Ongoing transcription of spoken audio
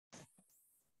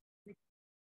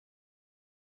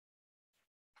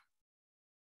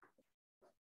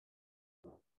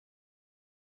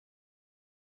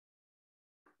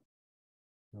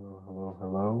Hello,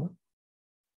 hello.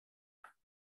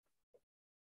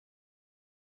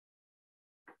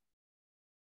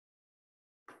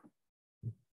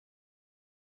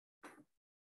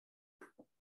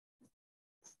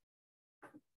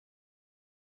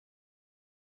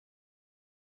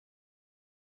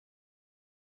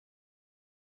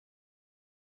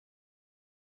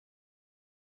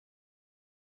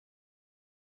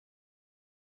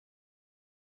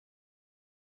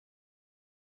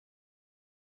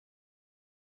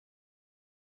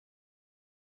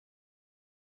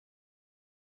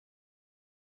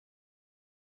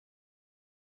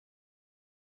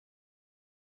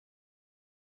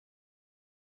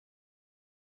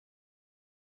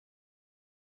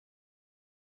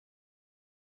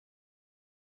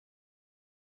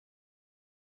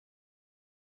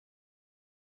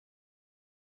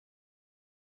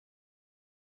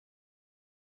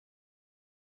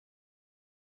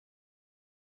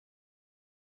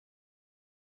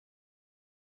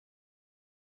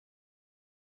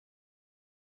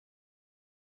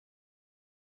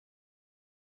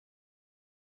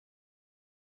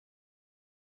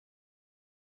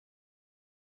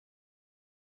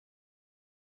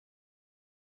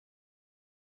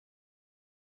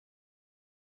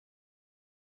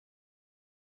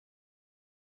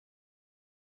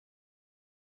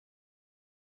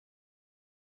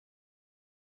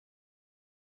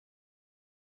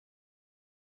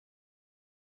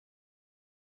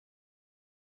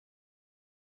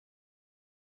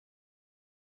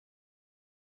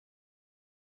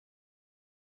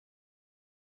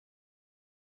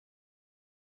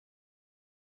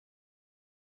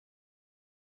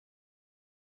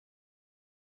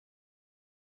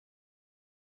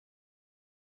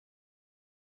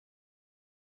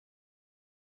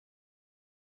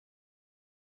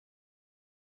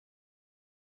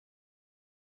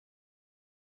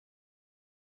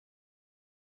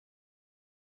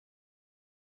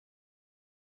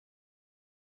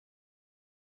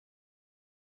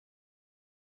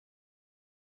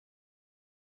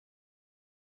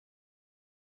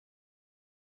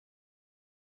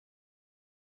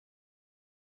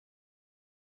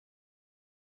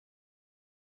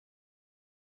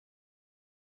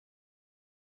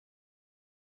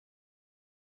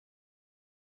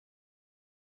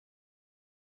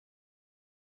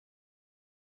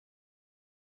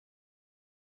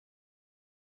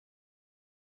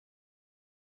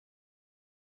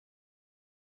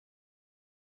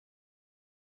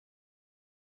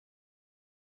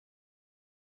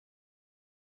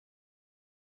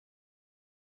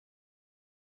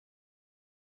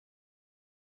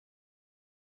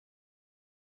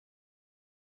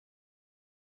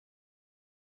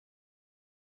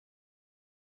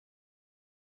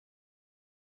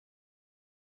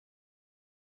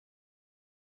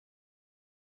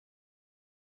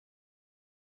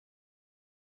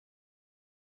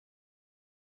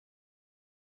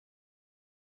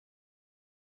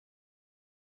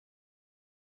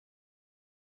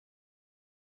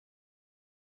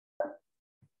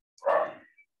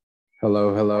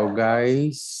 Hello, hello,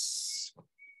 guys.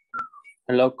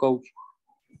 Hello, coach.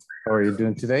 How are you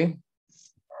doing today?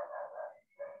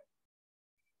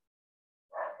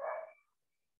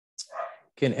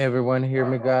 Can everyone hear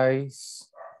me, guys?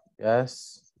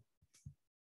 Yes.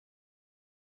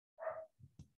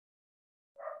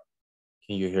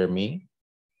 Can you hear me?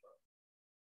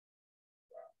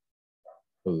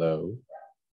 Hello.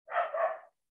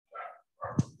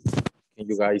 Can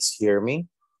you guys hear me?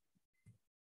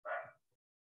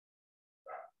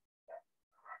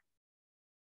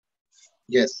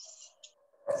 Yes.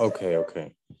 Okay,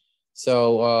 okay.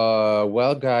 So,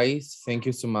 well, guys, thank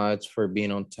you so much for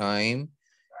being on time.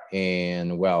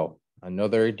 And well,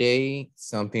 another day,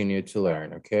 something new to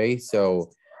learn, okay?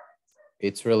 So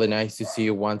it's really nice to see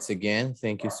you once again.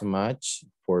 Thank you so much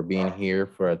for being here,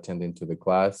 for attending to the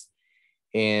class.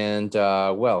 And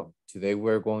well, today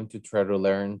we're going to try to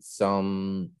learn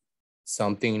something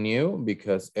new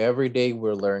because every day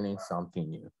we're learning something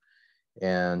new.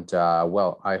 And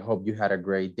well, I hope you had a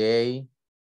great day.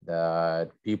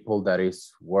 That people that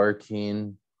is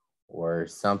working or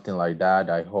something like that,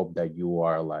 I hope that you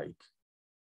are like,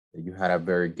 that you had a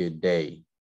very good day.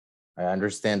 I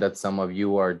understand that some of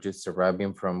you are just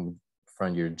arriving from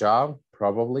your job,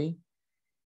 probably.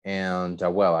 And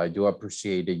well, I do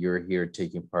appreciate that you're here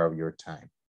taking part of your time.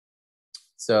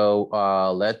 So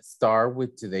let's start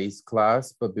with today's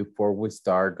class. But before we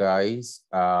start, guys,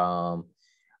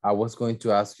 I was going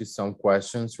to ask you some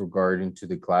questions regarding to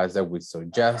the class that we saw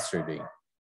yesterday.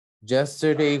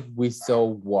 Yesterday, we saw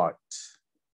what?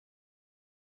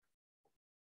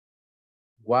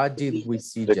 What did we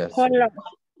see yesterday?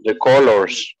 The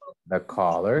colors. The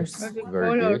colors, The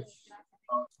very good.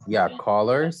 Yeah,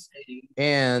 colors.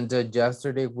 And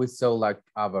yesterday we saw like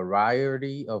a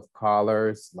variety of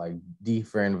colors, like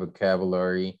different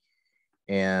vocabulary.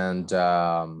 And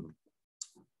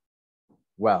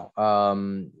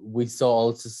we saw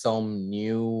also some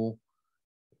new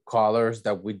colors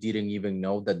that we didn't even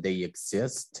know that they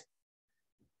exist.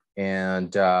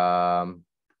 And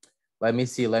let me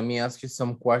see, let me ask you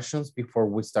some questions before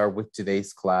we start with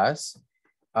today's class.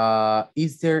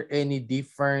 Is there any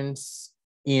difference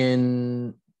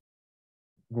in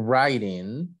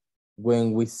writing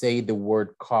when we say the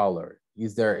word color?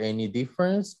 Is there any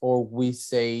difference, or we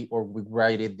say or we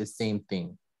write it the same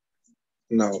thing?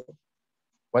 No.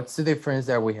 What's the difference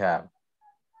that we have?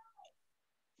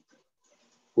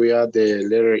 We are the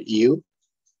letter U.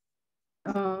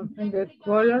 And the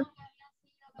color.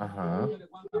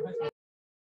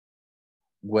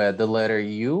 With the letter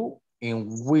U, in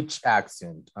which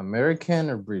accent?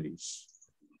 American or British?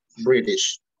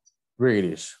 British.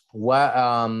 British.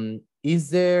 What is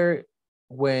there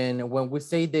when we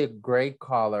say the gray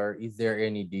color, is there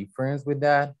any difference with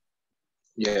that?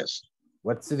 Yes.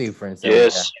 What's the difference?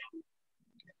 Yes.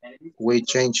 We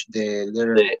change the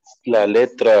letter. La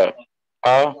letra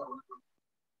A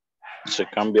se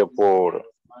cambia por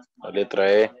la letra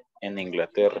E en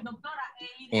Inglaterra.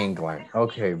 England.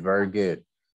 Okay, very good.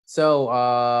 So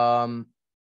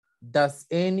does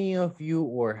any of you,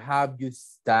 or have you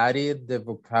studied the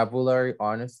vocabulary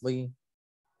honestly?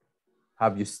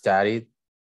 Have you studied?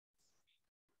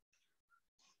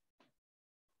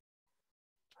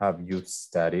 Have you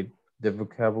studied the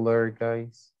vocabulary,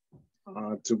 guys?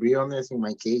 To be honest, in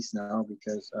my case now,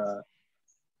 because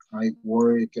I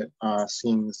work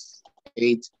since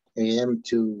 8 a.m.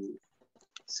 to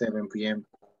 7 p.m.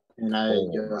 and I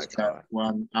just got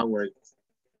 1 hour.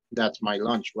 That's my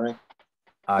lunch, right?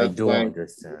 I do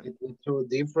understand. It's too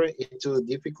different. It's too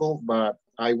difficult, but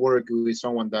I work with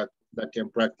someone that can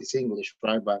practice English,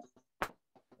 right? But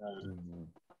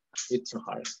it's so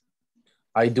hard.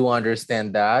 I do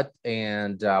understand that.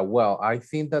 And well, I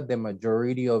think that the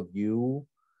majority of you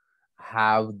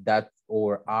have that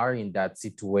or are in that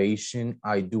situation.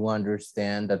 I do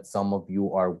understand that some of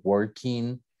you are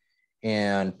working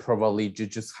and probably you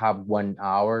just have 1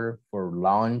 hour for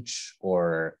lunch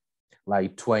or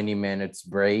like 20 minutes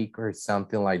break or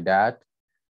something like that.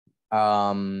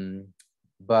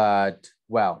 But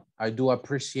well, I do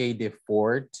appreciate the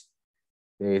effort.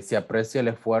 Se aprecia el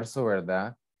esfuerzo,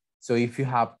 ¿verdad? So if you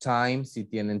have time, si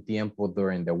tienen tiempo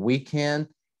during the weekend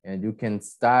and you can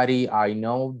study, I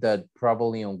know that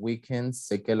probably on weekends,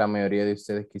 sé que la mayoría de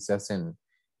ustedes quizás en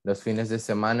los fines de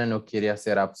semana no quiere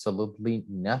hacer absolutely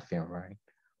nothing, right?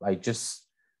 Like just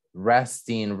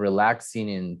resting, relaxing,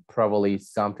 and probably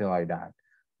something like that.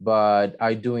 But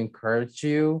I do encourage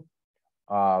you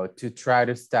to try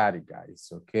to study,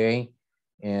 guys, okay?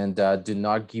 And do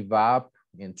not give up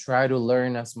and try to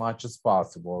learn as much as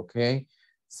possible, okay?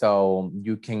 So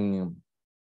you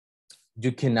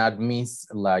cannot miss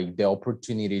like the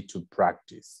opportunity to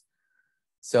practice.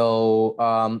 So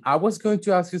I was going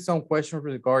to ask you some questions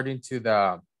regarding to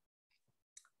the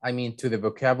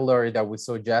vocabulary that we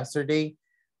saw yesterday,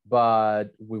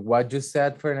 but with what you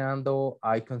said, Fernando,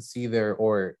 I consider,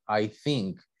 or I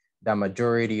think the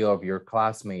majority of your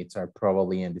classmates are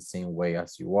probably in the same way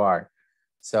as you are.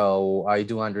 So I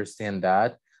do understand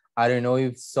that. I don't know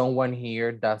if someone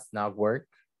here does not work.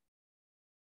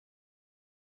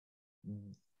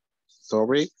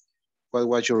 Sorry, what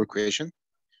was your question?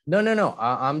 No.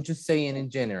 I'm just saying in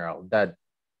general that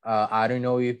I don't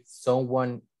know if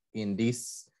someone in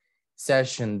this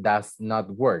session does not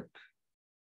work.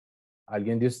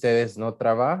 ¿Alguien de ustedes no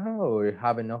trabaja or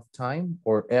have enough time,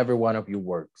 or every one of you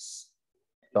works?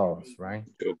 Todos, right?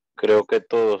 Yo creo que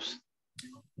todos.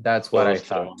 That's what I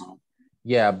thought.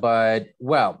 Yeah, but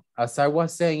well, as I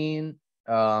was saying,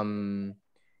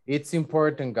 it's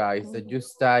important, guys, that you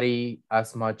study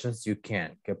as much as you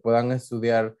can, que puedan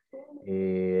estudiar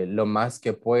lo más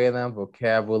que puedan,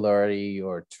 vocabulary,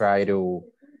 or try to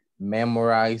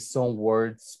memorize some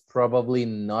words, probably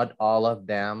not all of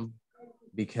them,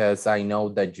 because I know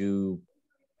that you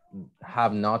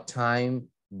have not time,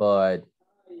 but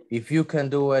if you can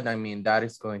do it, I mean, that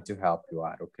is going to help you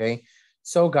out, okay?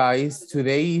 So guys,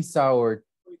 today is our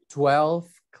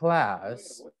 12th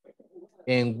class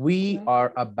and we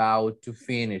are about to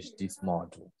finish this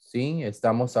module, ¿sí?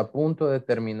 Estamos a punto de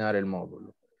terminar el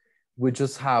módulo. We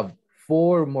just have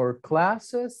 4 more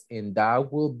classes and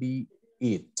that will be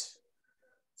it.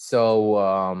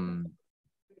 So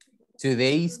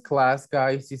today's class,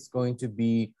 guys, is going to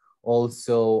be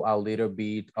also a little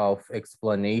bit of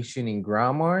explanation in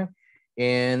grammar,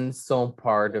 and some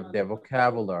part of the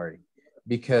vocabulary,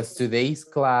 because today's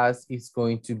class is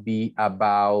going to be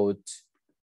about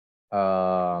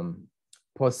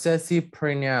possessive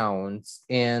pronouns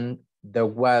and the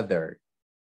weather.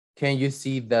 Can you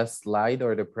see the slide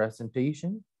or the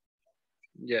presentation?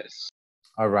 Yes.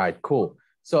 All right, cool.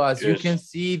 So as you Yes. can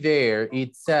see there,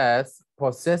 it says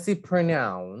possessive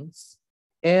pronouns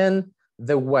and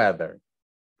the weather.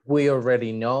 We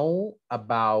already know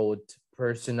about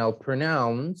personal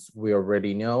pronouns. We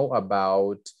already know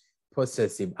about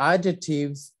possessive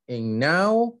adjectives. And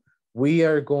now we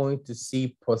are going to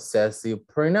see possessive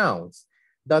pronouns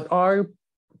that are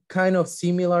kind of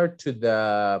similar to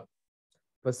the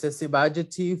possessive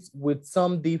adjectives with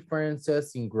some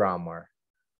differences in grammar.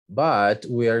 But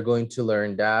we are going to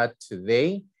learn that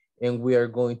today, and we are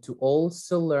going to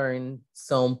also learn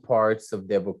some parts of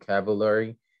the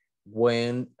vocabulary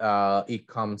when it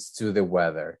comes to the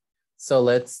weather. So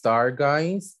let's start,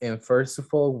 guys. And first of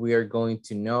all, we are going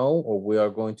to know, or we are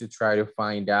going to try to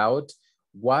find out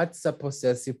what's a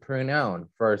possessive pronoun,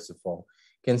 first of all.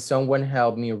 Can someone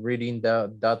help me reading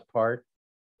that part?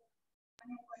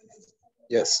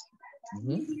 Yes.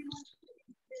 Mm-hmm.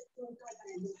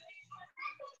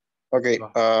 Okay.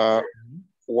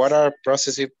 What are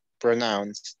possessive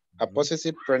pronouns? A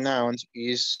possessive pronoun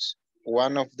is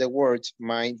one of the words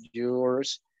mine,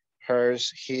 yours,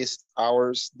 hers, his,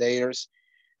 ours, theirs,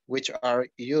 which are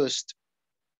used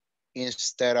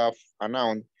instead of a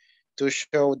noun to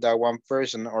show that one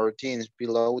person or things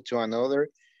belong to another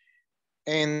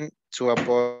and to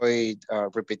avoid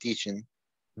repetition.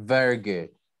 Very good.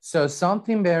 So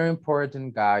something very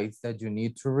important, guys, that you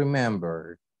need to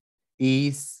remember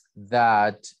is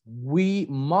that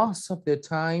most of the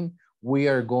time, we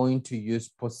are going to use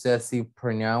possessive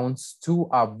pronouns to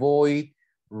avoid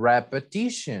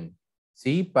repetition,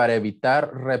 ¿sí? Para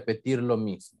evitar repetir lo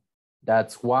mismo.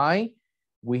 That's why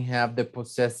we have the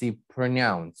possessive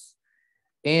pronouns.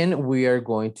 And we are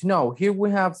going to know, here we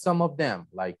have some of them,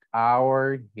 like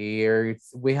our,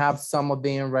 hers. We have some of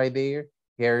them right there,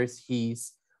 hers,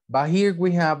 his. But here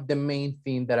we have the main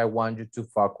thing that I want you to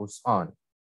focus on.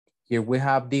 Here we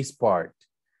have this part.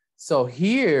 So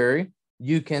here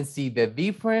you can see the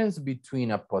difference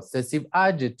between a possessive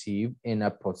adjective and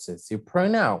a possessive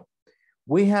pronoun.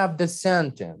 We have the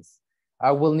sentence.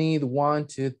 I will need 1,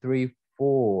 2, 3,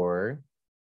 4.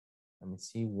 Let me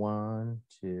see, 1,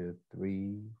 2,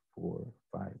 3, 4,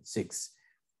 5, 6.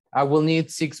 I will need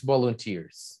 6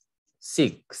 volunteers.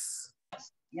 6.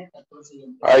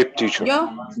 I, teacher.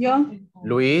 Yo.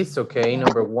 Luis, okay,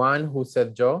 number 1. Who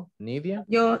said yo? Nidia?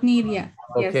 Yo, Nidia.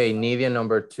 Okay, Yes. Nidia,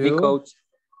 number 2. Me, coach.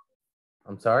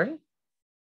 I'm sorry?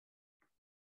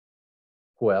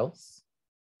 Who else?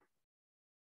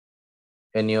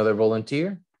 Any other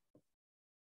volunteer?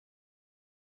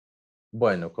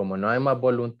 Bueno, como no hay más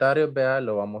voluntarios, vea,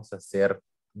 lo vamos a hacer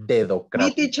dedocráticamente.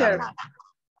 Me, teacher.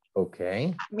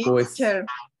 Okay. Me, Who is, teacher.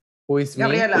 who is me?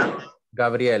 Gabriela.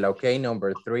 Gabriela, okay,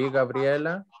 number 3,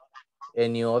 Gabriela.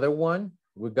 Any other one?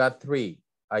 We got 3.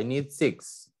 I need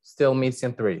 6. Still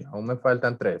missing 3. Aún me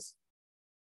faltan 3.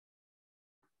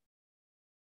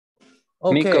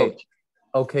 Me, Okay. coach.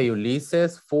 Okay,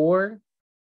 Ulises, 4.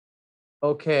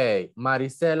 Okay,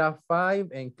 Marisela,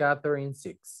 5, and Catherine,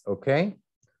 6. Okay,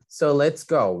 so let's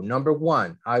go. Number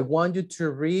 1, I want you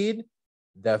to read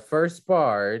the first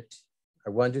part. I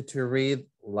want you to read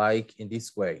like in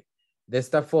this way. De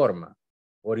esta forma,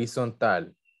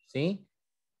 horizontal, ¿sí?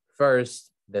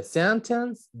 First, the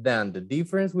sentence, then the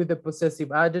difference with the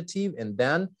possessive adjective, and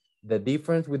then the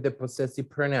difference with the possessive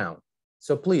pronoun.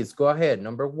 So please go ahead,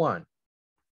 number 1.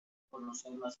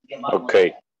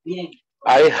 Okay.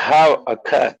 I have a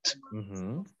cat.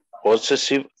 Mm-hmm.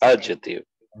 Possessive adjective.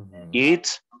 Mm-hmm.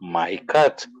 It's my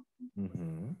cat.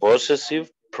 Mm-hmm. Possessive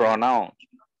pronoun.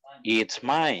 It's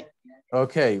mine.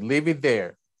 Okay, leave it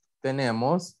there.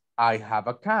 Tenemos, I have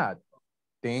a cat.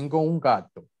 Tengo un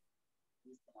gato.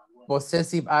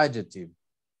 Possessive adjective.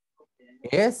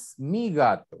 Es mi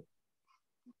gato.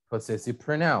 Possessive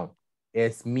pronoun.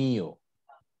 Es mío.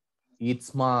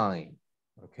 It's mine.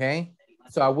 Okay?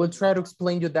 So I will try to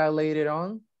explain you that later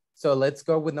on. So let's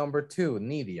go with number 2,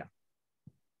 Nidia.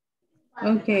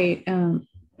 Okay.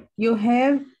 You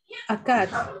have a cat.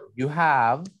 You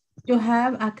have. You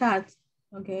have a cat.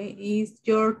 Okay. Is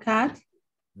your cat?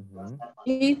 Mm-hmm.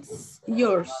 It's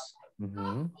yours.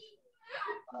 Mm-hmm.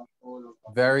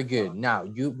 Very good. Now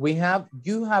you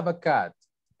have a cat.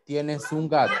 Tienes un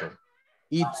gato.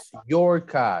 It's your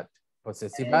cat.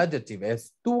 Possessive adjective.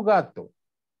 Es tu gato.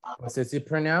 Possessive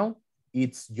pronoun.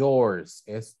 It's yours.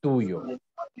 Es tuyo.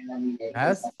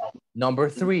 Yes. Number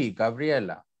 3,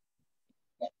 Gabriela.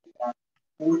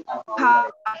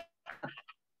 Cat.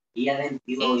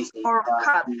 It's for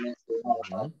cat.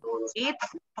 Mhm. It's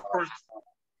horse.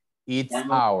 It's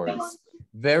ours.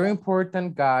 Very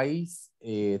important, guys.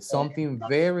 Something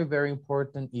very, very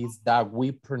important is that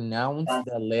we pronounce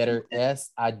the letter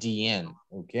S at the end,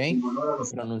 okay?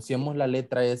 Pronunciamos la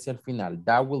letra S al final.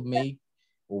 That will make,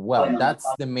 well, that's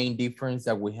the main difference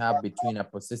that we have between a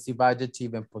possessive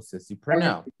adjective and possessive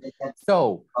pronoun.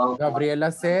 So,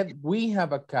 Gabriela said, we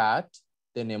have a cat.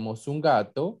 Tenemos un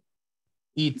gato.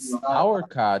 It's our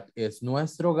cat. Es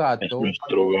nuestro gato. Es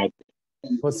nuestro gato.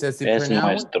 Possessive Es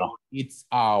pronoun, nuestro. it's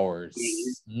ours.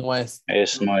 Nuestro.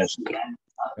 Es nuestro.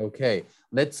 Okay,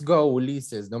 let's go,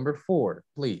 Ulises. Number 4,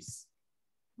 please.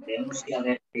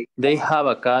 They have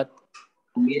a cat.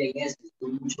 It's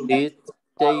their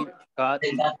cat.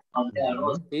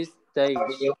 It's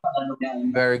theirs.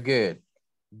 Very good.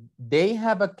 They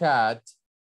have a cat.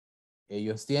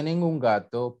 Ellos tienen un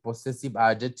gato. Possessive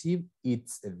adjective,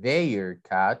 it's their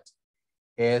cat.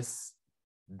 Es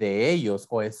de ellos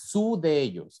o es su de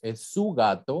ellos. Es su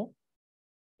gato.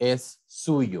 Es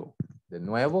suyo. De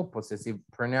nuevo, possessive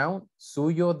pronoun,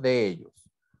 suyo de ellos.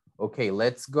 Okay,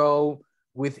 let's go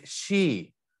with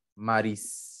she,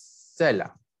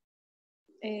 Marisela.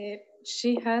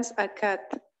 She has a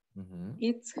cat.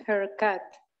 It's her cat.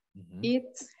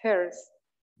 It's hers.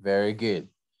 Very good.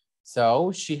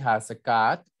 So, she has a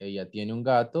cat. Ella tiene un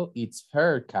gato. It's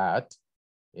her cat.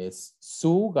 Es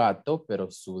su gato, pero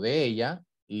su de ella.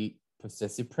 Y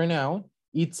possessive pronoun,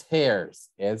 it's hers.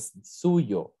 Es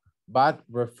suyo. But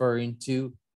referring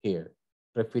to her.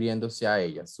 Refiriéndose a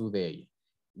ella, su de ella.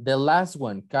 The last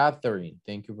one, Catherine.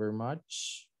 Thank you very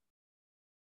much.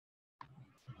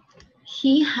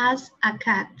 He has a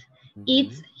cat.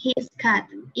 It's his cat.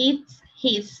 It's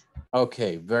his.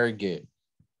 Okay, very good.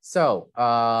 So,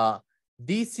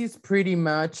 this is pretty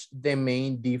much the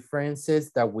main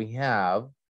differences that we have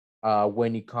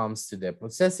when it comes to the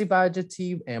possessive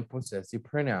adjective and possessive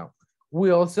pronoun.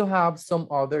 We also have some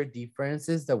other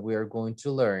differences that we are going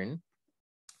to learn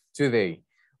today.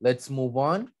 Let's move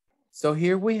on. So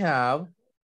here we have,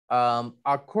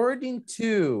 according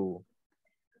to,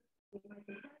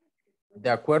 de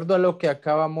acuerdo a lo que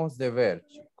acabamos de ver,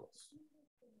 chicos.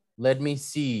 Let me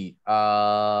see.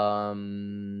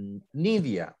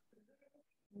 Nidia.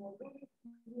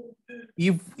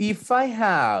 If I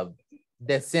have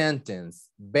the sentence,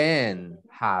 Ben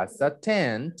has a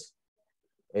tent,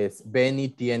 es Benny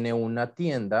tiene una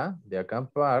tienda de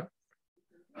acampar,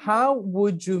 how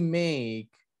would you make,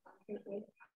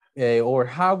 or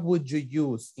how would you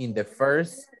use in the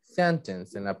first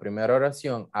sentence, en la primera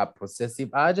oración, a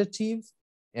possessive adjective,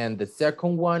 and the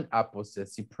second one, a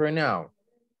possessive pronoun?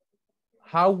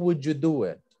 How would you do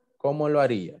it? ¿Cómo lo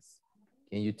harías?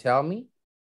 Can you tell me?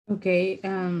 Okay.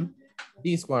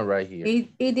 This one right here.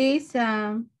 It is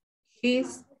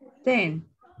his 10.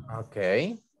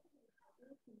 Okay.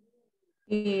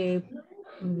 Yeah,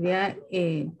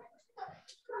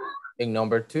 In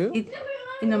number 2?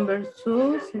 In number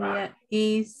 2 sería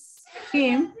is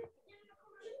him.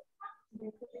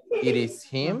 It is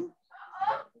him.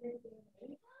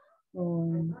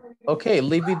 Okay,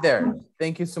 leave it there.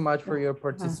 Thank you so much for your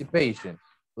participation.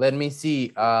 Let me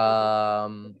see.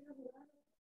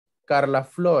 Carla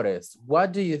Flores,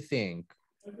 what do you think?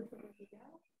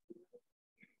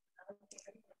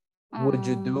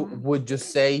 Would you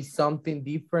say something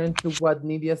different to what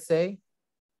Nidia say?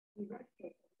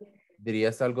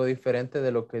 ¿Dirías algo diferente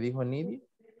de lo que dijo Nidia?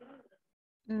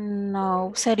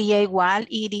 No, sería igual.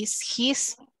 It is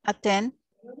his a 10.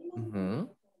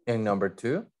 And number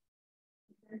 2?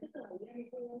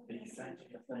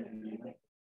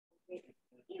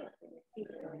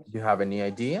 Do you have any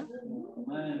idea?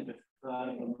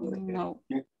 No.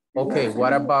 Okay,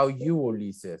 what about you,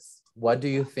 Ulises? What do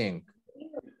you think?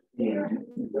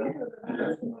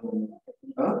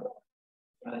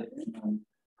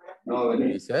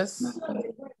 Ulises?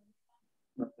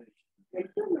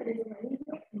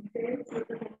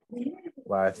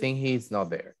 Well, I think he's not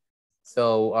there.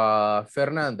 So,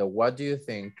 Fernando, what do you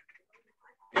think?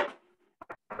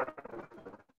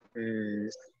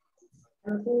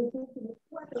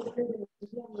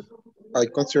 I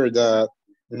consider that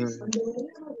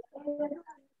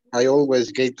I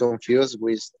always get confused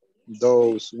with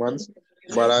those ones,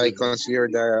 but I consider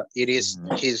that it is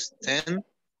his 10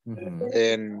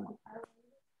 and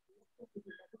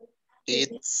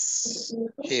it's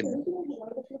him.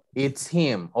 It's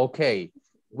him. Okay.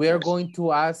 We are going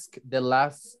to ask the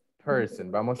last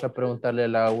person. Vamos a preguntarle a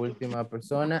la última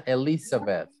persona,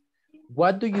 Elizabeth.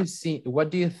 What do you see? What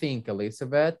do you think,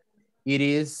 Elizabeth? it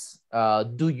is,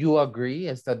 do you agree?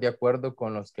 ¿Estás de acuerdo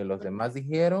con los que los demás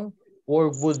dijeron?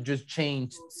 Or would you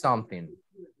change something?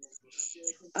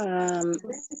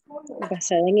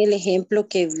 Basada en el ejemplo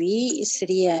que vi,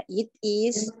 sería it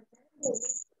is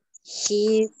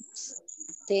his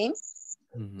thing.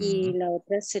 Y la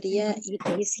otra sería it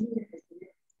is his.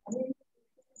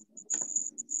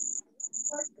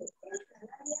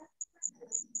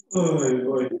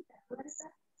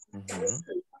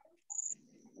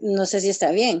 No sé si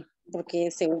está bien, porque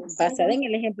basada en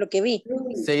el ejemplo que vi.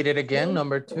 Say it again,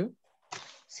 number 2.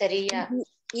 Sería.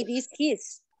 It is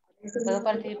his. ¿Puedo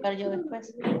participar yo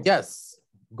después? Yes,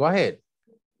 go ahead.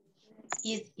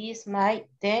 It is my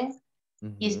thing.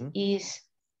 It is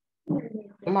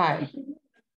my.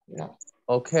 No.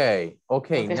 Okay,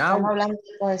 okay. Porque now. estamos hablando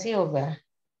de posesivos, ¿verdad?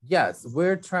 Yes,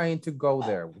 we're trying to go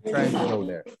there. We're trying to go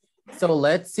there. So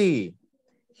let's see.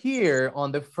 Here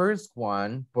on the first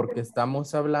one, porque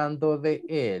estamos hablando de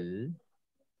él,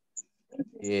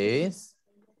 is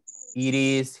it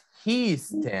is his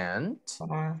tent.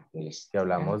 Que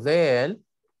hablamos de él.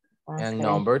 Okay. And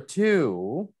number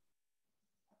 2,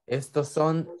 estos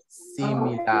son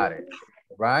similares,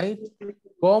 right?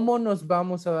 ¿Cómo nos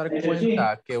vamos a dar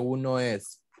cuenta que uno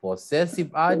es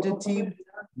possessive adjective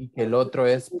y que el otro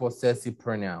es possessive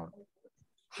pronoun?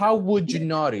 How would you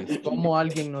notice? ¿Cómo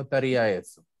alguien notaría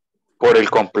eso? Por el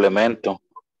complemento.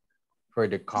 For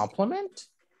the complement?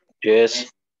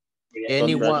 Yes.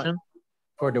 Anyone? Contraction?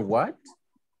 For the what?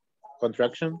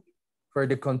 Contraction? For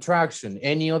the contraction.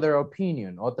 Any other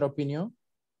opinion? ¿Otra opinión?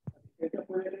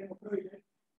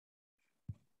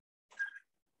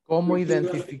 ¿Cómo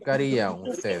identificarían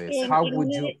ustedes? How would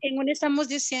you... En una estamos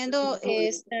diciendo,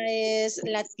 esta es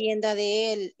la tienda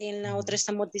de él. En la otra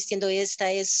estamos diciendo,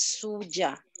 esta es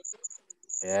suya.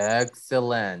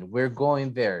 Excellent. We're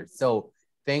going there. So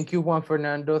thank you, Juan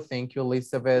Fernando. Thank you,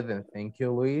 Elizabeth. And thank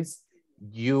you, Luis.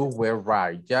 You were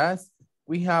right. Just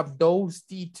we have those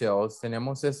details.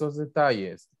 Tenemos esos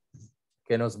detalles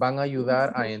que nos van a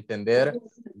ayudar a entender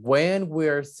when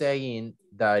we're saying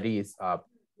that is a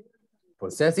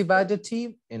possessive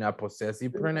adjective and a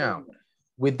possessive pronoun.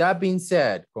 With that being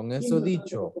said, con eso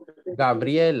dicho,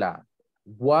 Gabriela,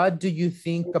 what do you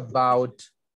think about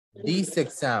this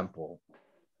example?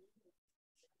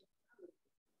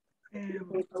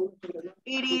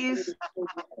 It is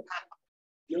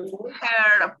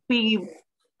her piggy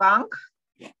bank.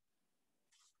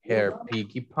 Her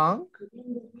piggy bank?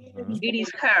 It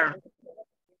is her.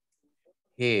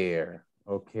 Hair,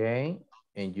 okay.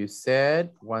 And you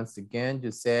said, once again,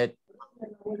 you said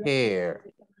hair.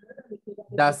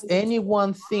 Does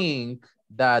anyone think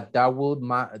that that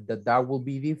will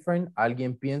be different?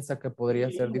 ¿Alguien piensa que podría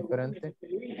ser diferente?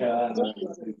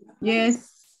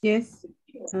 Yes, yes.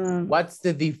 What's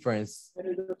the difference?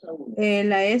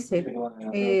 La S,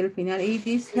 el final, it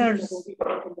is hers.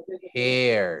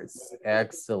 Hairs,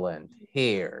 excellent,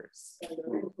 hairs.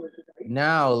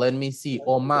 Now, let me see,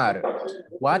 Omar,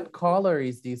 what color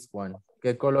is this one?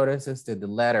 ¿Qué color es este? The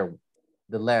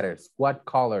letters, what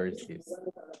color is this?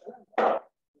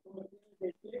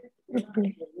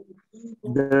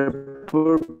 The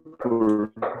purple.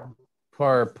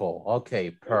 Purple,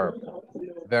 okay, purple,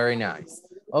 very nice.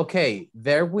 Okay,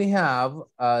 there we have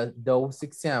those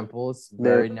examples,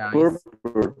 very nice.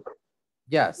 Purple.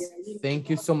 Yes, thank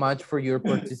you so much for your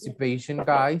participation,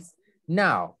 guys.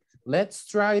 Now, let's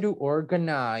try to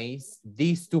organize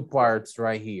these two parts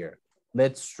right here.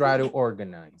 Let's try to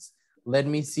organize. Let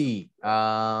me see.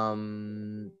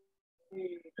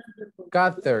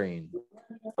 Catherine,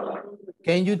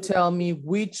 can you tell me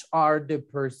which are the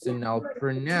personal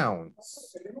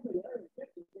pronouns?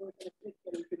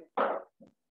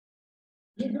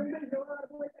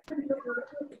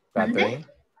 Catherine?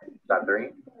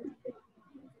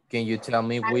 Can you tell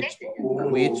me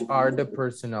which are the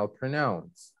personal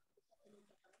pronouns?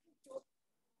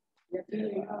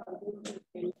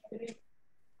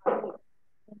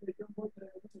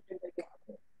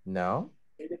 No?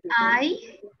 I.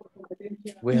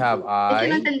 We have I. Es que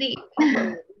no entendí.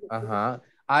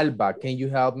 Alba, can you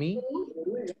help me?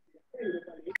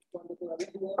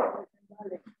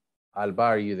 Alba,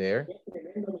 are you there?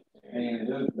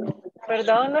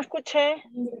 Perdón, no escuché.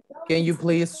 Can you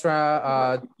please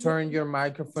turn your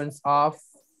microphones off?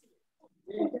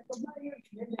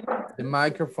 The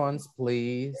microphones,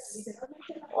 please.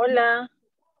 Hola.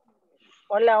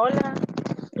 Hola, hola.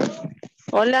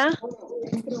 Hola.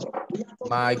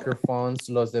 Microphones,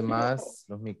 los demás,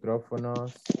 los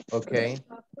micrófonos. Ok.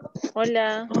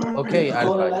 Hola. Ok,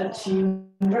 Alba.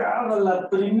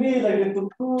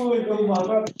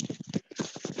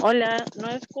 Hola, no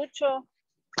escucho.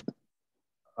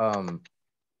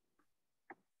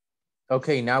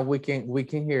 Okay, now we can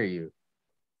hear you.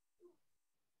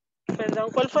 Perdón,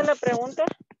 ¿cuál fue la pregunta?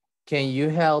 Can you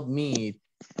help me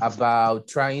about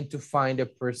trying to find a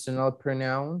personal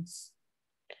pronouns?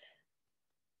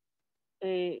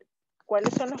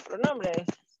 ¿Cuáles son los pronombres?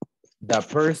 The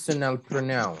personal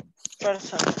pronouns.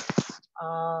 Person.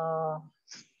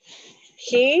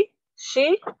 He,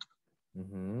 she.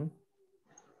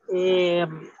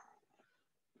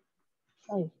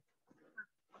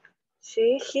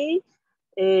 She, he,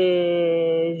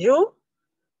 you,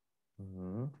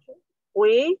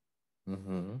 we,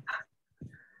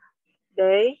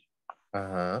 they,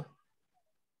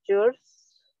 yours.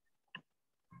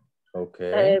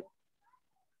 Okay.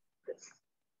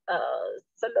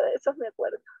 Solo de esos me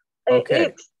acuerdo.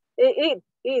 Okay. It.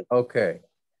 Okay.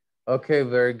 Okay,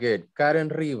 very good. Karen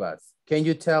Rivas, can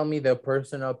you tell me the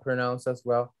personal pronouns as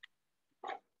well?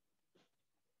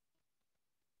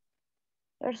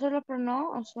 Personal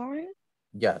pronoun, I'm sorry.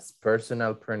 Yes,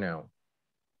 personal pronoun.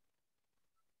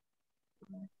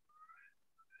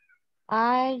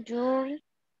 I, yours.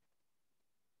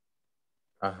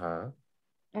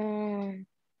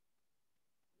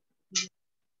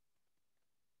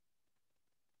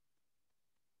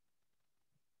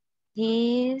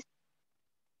 His,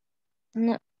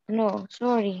 no,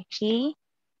 sorry. He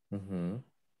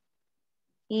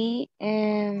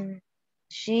and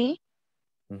she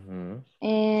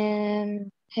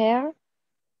and her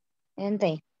and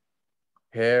they.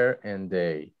 Her and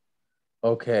they.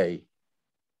 Okay.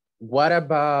 What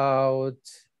about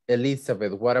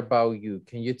Elizabeth? What about you?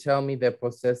 Can you tell me the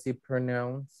possessive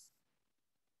pronouns?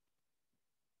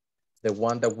 The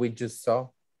one that we just saw?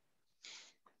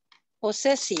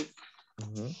 Possessive.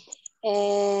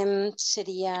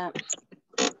 Sería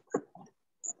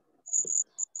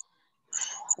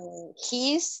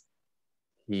his,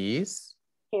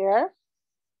 her,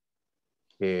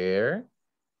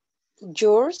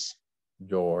 yours,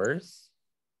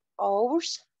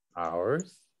 ours,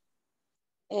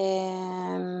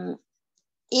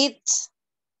 its,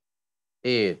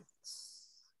 theirs.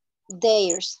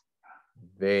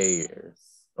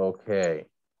 Okay.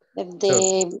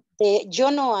 Yo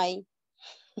no hay.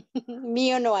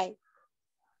 Mío no hay.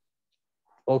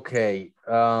 Okay.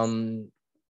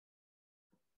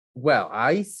 Well,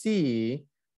 I see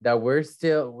that we're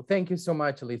still, thank you so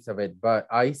much, Elizabeth, but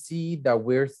I see that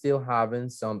we're still having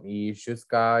some issues,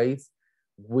 guys,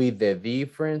 with the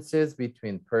differences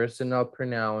between personal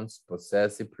pronouns,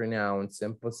 possessive pronouns,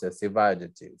 and possessive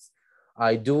adjectives.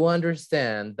 I do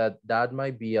understand that that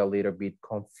might be a little bit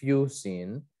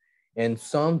confusing, and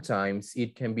sometimes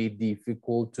it can be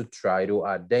difficult to try to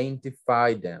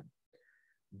identify them.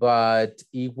 But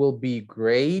it will be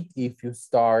great if you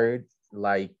start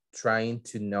like trying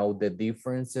to know the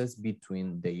differences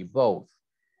between they both.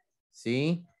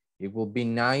 See, it will be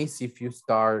nice if you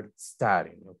start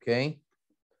studying, okay?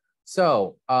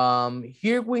 So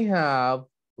here we have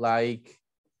like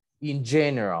in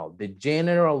general, the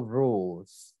general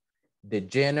rules, the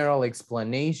general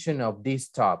explanation of this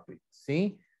topic,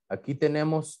 ¿sí? Aquí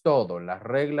tenemos todo, las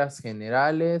reglas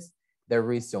generales, the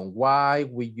reason why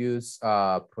we use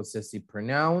possessive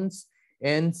pronouns,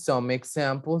 and some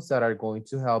examples that are going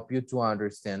to help you to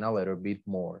understand a little bit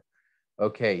more.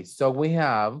 Okay, so we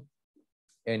have,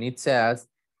 and it says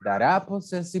that a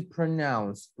possessive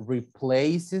pronoun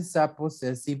replaces a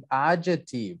possessive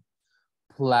adjective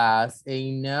plus a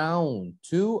noun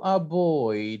to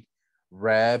avoid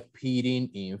repeating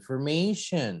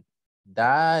information.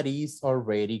 That is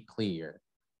already clear.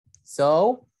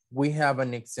 So we have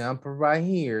an example right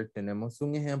here. Tenemos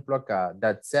un ejemplo acá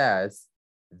that says,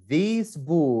 this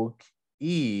book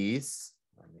is,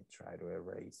 let me try to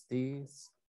erase this.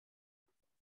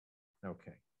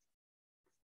 Okay.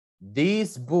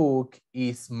 This book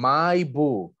is my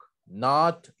book,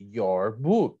 not your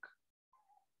book.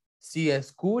 Si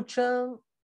escuchan,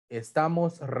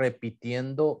 estamos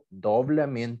repitiendo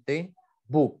doblemente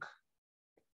book.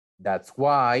 That's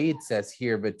why it says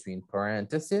here between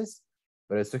parentheses.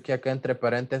 Por eso es que acá entre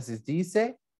paréntesis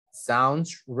dice,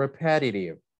 sounds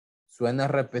repetitive. Suena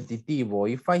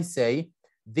repetitivo. If I say,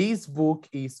 this book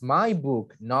is my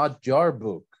book, not your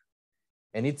book.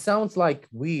 And it sounds like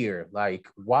weird, like,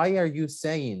 why are you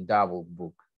saying double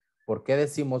book? ¿Por qué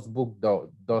decimos book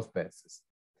dos veces?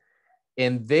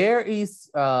 And there is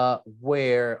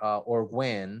where or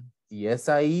when, y es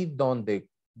ahí donde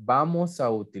vamos a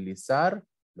utilizar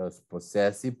los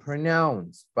possessive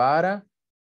pronouns para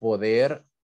poder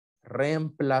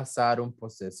reemplazar un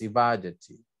possessive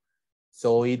adjective.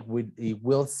 So it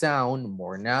will sound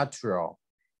more natural.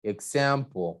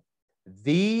 Example,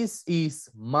 this is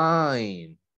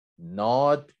mine,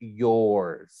 not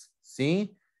yours.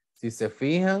 ¿sí? Si se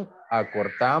fijan,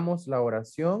 acortamos la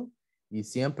oración y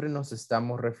siempre nos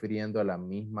estamos refiriendo a la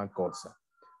misma cosa.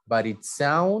 But it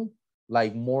sounds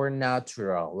like more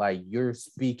natural, like you're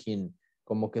speaking,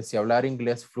 como que si hablar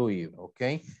inglés fluido,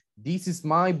 ¿ok? This is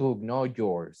my book, not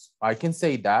yours. I can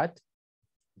say that.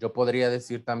 Yo podría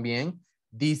decir también,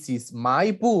 this is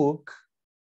my book,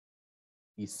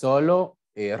 y solo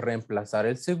reemplazar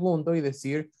el segundo y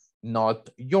decir, not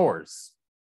yours.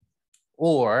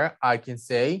 Or I can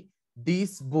say,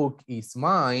 this book is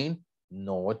mine,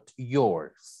 not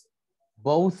yours.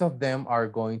 Both of them are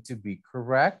going to be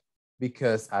correct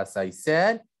because, as I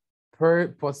said, per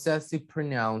possessive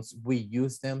pronouns, we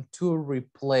use them to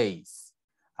replace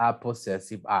a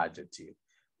possessive adjective.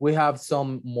 We have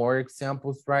some more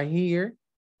examples right here,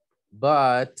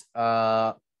 but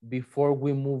before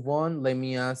we move on, let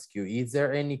me ask you, is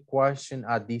there any question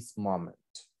at this moment?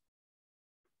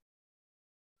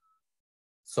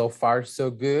 So far,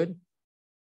 so good?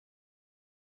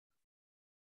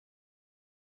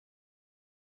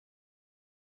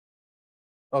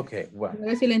 Okay, well. A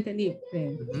ver si lo entendí.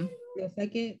 O sea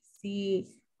que si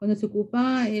cuando se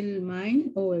ocupa el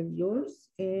mine o el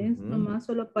yours es nomás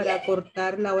solo para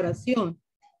cortar la oración,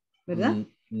 ¿verdad?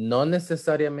 No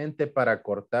necesariamente para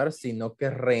cortar, sino que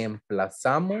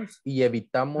reemplazamos y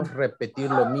evitamos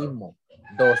repetir lo mismo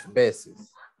 2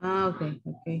 veces. Ah, ok,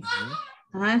 ok.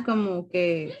 Ajá, es como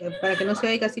que para que no se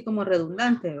oiga así como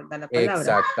redundante, ¿verdad? La palabra.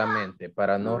 Exactamente,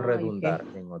 para no redundar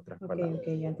en otras palabras. Ok,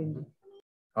 ya entendí.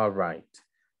 All right.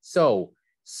 So,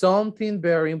 something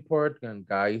very important,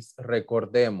 guys.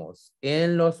 Recordemos,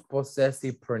 en los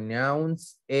possessive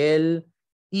pronouns, el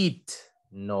it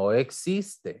no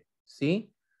existe,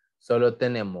 ¿sí? Solo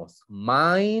tenemos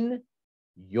mine,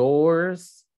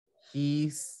 yours,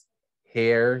 his,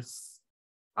 hers,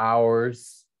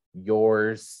 ours,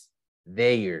 yours,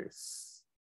 theirs,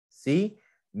 ¿sí?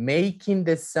 Making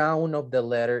the sound of the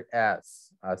letter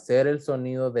S. Hacer el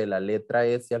sonido de la letra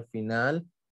S al final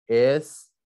es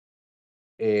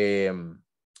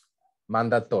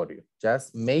mandatorio.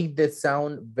 Just make the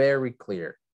sound very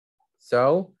clear.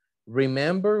 So,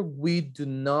 remember, we do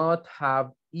not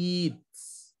have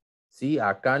its. Sí,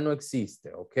 acá no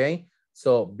existe, okay?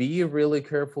 So, be really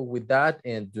careful with that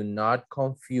and do not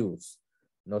confuse.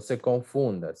 No se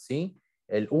confunda, ¿sí?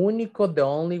 El único, the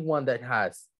only one that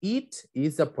has it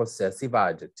is a possessive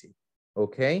adjective,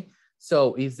 okay?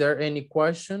 So, is there any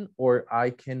question or I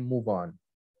can move on?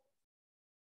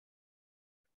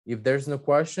 If there's no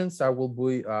questions, I will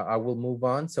move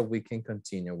on so we can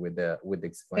continue with the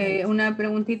explanation. Una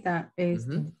preguntita.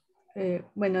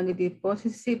 Bueno, el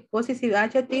possessive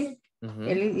adjective,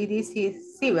 el dice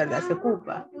sí, ¿verdad? Se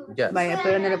ocupa. Yes. Vaya,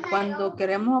 pero cuando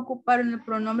queremos ocupar en el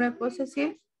pronombre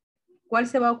possessive, ¿cuál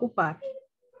se va a ocupar?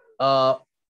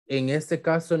 En este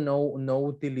caso no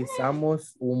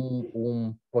utilizamos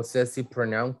un possessive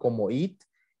pronoun como it,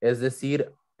 es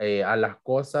decir, a las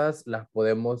cosas las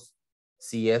podemos,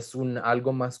 si es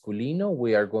algo masculino,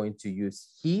 we are going to use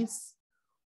his,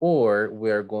 or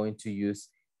we are going to use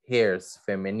hers,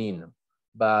 femenino.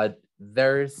 But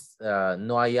there's,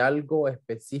 no hay algo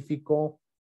específico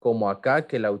como acá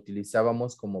que la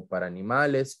utilizábamos como para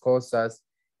animales, cosas,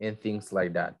 and things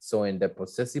like that. So in the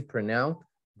possessive pronoun,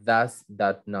 does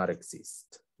that not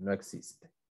exist? No existe.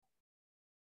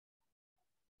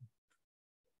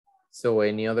 So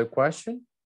any other question?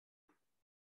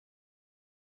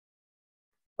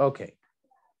 Okay.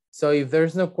 So if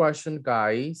there's no question,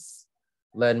 guys,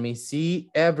 let me see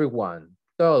everyone,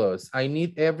 todos. I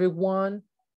need everyone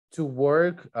to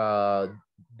work.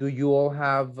 Do you all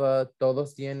have,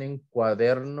 todos tienen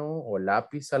cuaderno o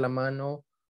lápiz a la mano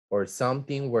or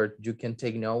something where you can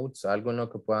take notes? Algo en lo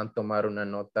que puedan tomar una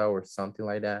nota or something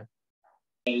like that?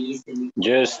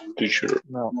 Yes, teacher.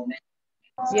 No.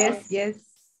 Yes.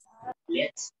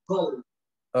 Let's go.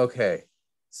 Okay.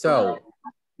 So.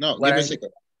 No, give me a second.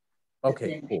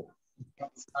 Okay, cool.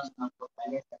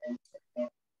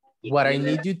 What I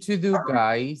need you to do,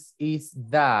 guys, is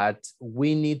that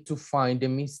we need to find a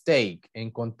mistake,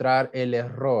 encontrar el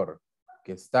error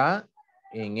que está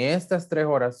en estas 3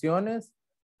 oraciones.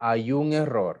 Hay un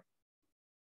error.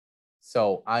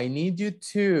 So I need you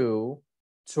to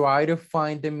try to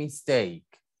find the mistake.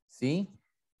 ¿Sí?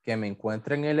 Que me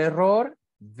encuentren el error.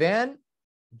 Then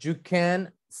you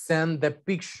can send the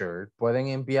picture. Pueden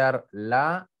enviar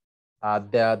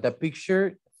the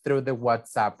picture through the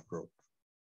WhatsApp group.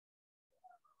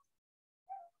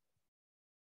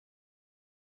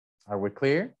 Are we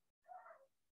clear?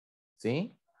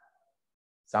 ¿Sí?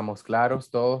 ¿Estamos claros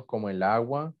todos como el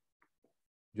agua?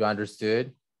 You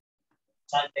understood?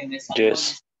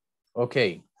 Yes.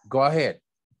 Okay, go ahead.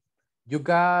 You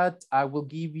got, I will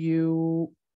give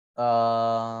you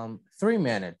 3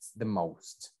 minutes the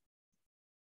most.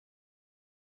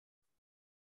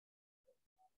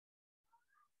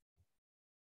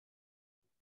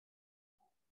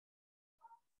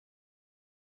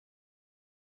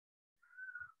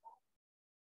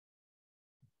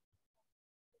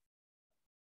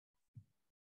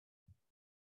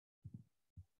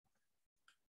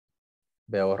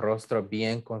 Veo rostro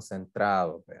bien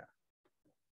concentrado, vea.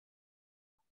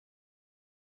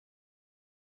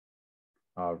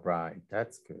 All right,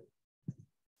 that's good.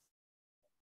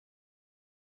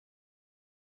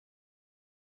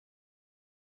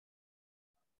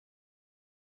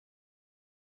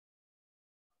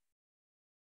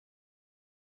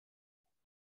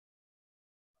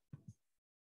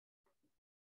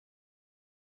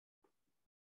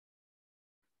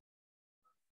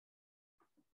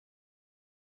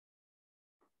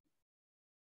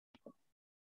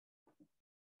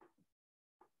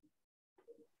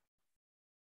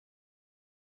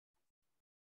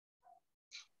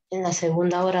 En la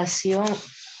segunda oración,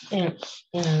 en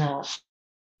la,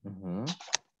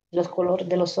 los colores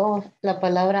de los ojos, la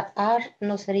palabra are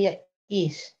no sería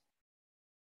is.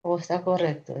 ¿O está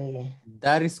correcto?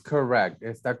 That is correct.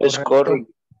 Está Es correcto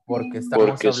correcto. porque estamos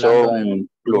Porque hablando son de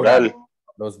plural.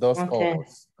 los dos Okay.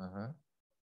 ojos. Ajá.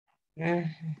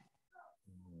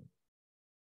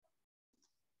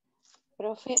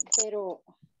 Profe, pero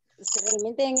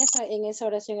realmente en esa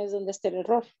oración es donde está el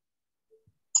error.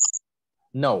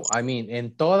 No, I mean,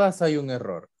 en todas hay un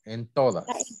error. En todas.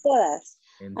 Ah, en todas.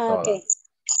 En Ah, todas. ok.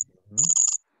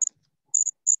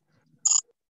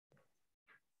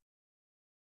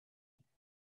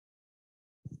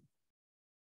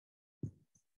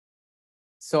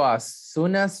 So as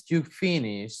soon as you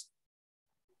finish,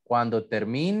 cuando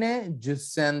termine,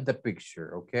 just send the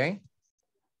picture, okay?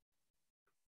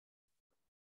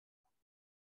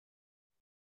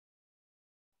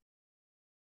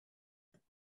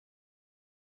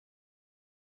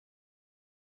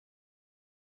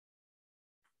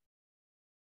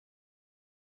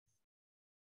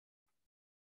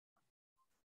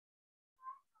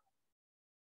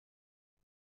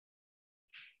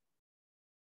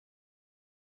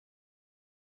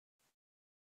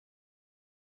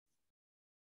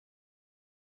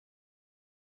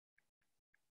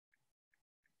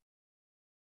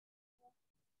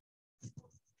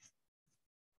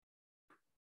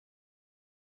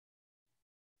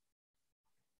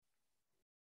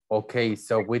 Okay,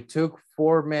 so we took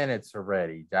 4 minutes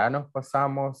already. Ya nos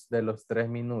pasamos de los 3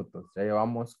 minutos. Ya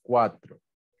llevamos 4.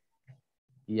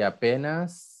 Y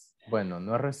apenas, bueno,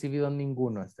 no he recibido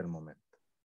ninguno hasta el momento.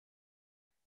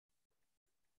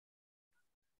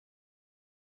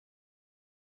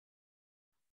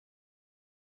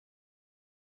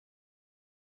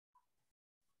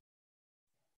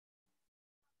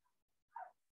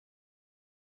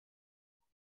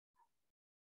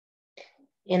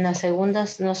 En las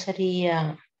segundas no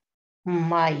sería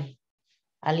my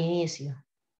al inicio.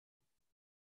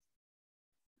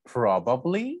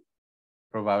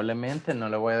 Probablemente no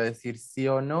le voy a decir sí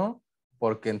o no,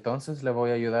 porque entonces le voy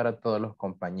a ayudar a todos los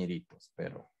compañeritos,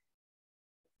 pero.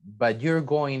 But you're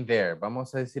going there.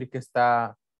 Vamos a decir que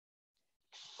está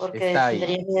Porque ahí.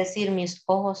 tendría que decir mis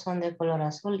ojos son de color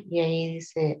azul y ahí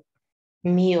dice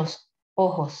míos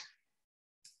ojos.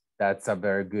 That's a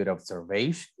very good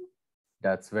observation.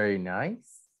 That's very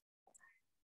nice.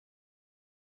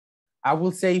 I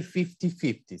will say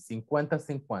 50-50,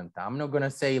 50-50. I'm not going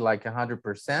to say like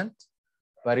 100%,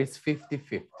 but it's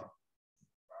 50-50.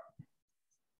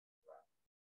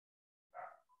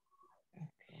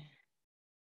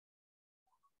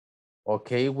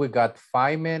 Okay, we got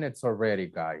 5 minutes already,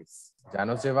 guys. Ya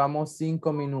nos llevamos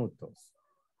 5 minutos.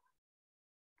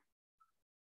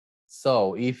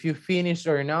 So if you finish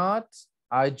or not,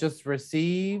 I just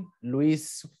received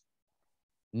Luis,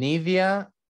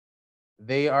 Nidia.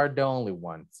 They are the only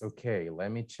ones. Okay, let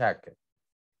me check it.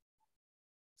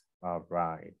 All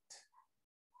right.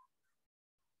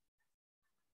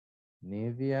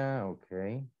 Nidia,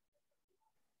 okay.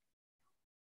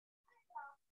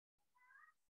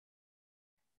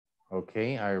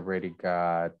 Okay, I already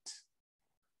got,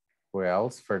 who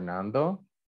else? Fernando.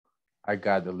 I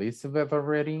got Elizabeth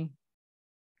already.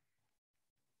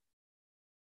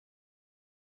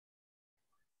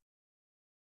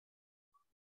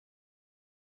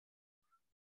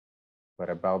 What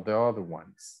about the other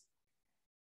ones?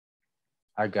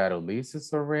 I got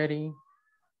Ulysses already.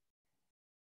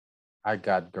 I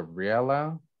got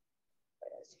Gabriela.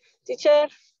 Teacher,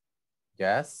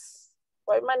 Yes.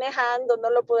 voy manejando, no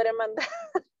lo podré mandar.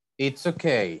 It's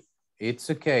okay. It's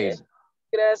okay.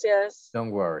 Gracias.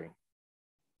 Don't worry.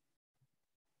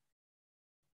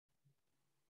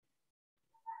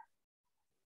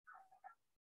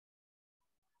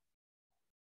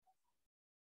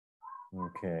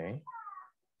 Okay.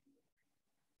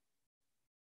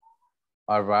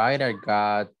 All right, I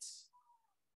got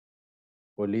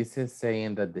Ulises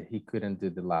saying that he couldn't do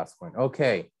the last one.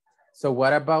 Okay, so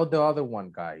what about the other one,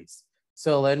 guys?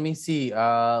 So let me see,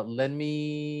 let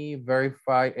me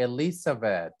verify.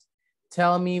 Elizabeth,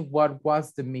 tell me what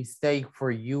was the mistake for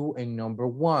you in number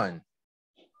one?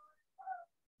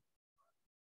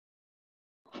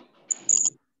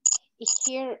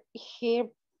 Here,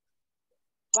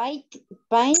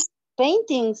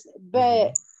 paintings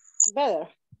better.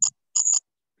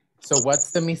 So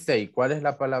what's the mistake? ¿Cuál es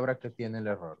la palabra que tiene el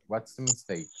error? What's the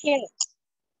mistake? Hairs.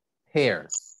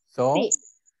 Hairs. So, Sí.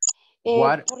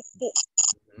 what? Porque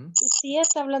sí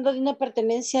está hablando de una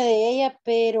pertenencia de ella,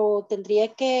 pero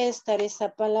tendría que estar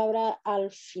esa palabra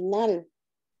al final.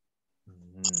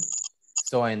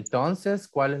 So, entonces,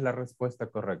 ¿cuál es la respuesta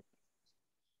correcta?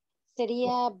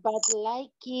 Sería but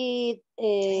like it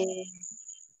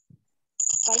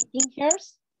fighting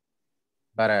hairs.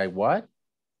 But I what?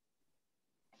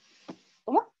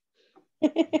 ¿Cómo?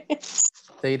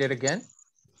 Say it again.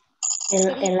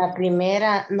 En la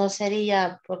primera no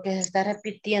sería porque se está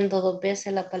repitiendo dos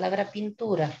veces la palabra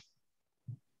pintura.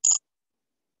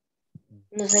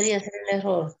 No sería ese el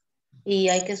error. Y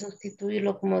hay que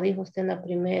sustituirlo como dijo usted en la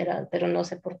primera, pero no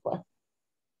sé por cuál.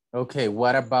 Okay,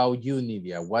 what about you,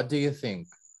 Nidia? What do you think?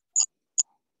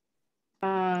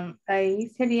 Ahí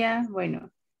sería,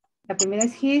 bueno, la primera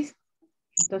es his,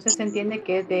 entonces se entiende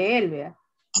que es de él, ¿vea?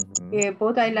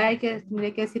 But I like,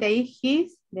 tendría que decir ahí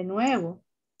his de nuevo,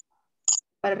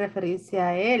 para referirse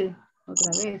a él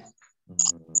otra vez.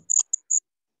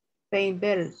 Paint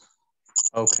better.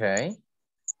 Okay.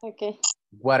 Okay.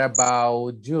 What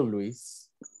about you,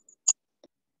 Luis?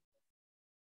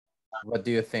 What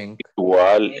do you think?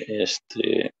 Igual,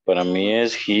 para mí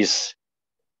es his.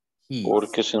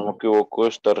 Porque si no me equivoco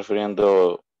está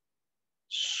refiriendo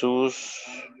sus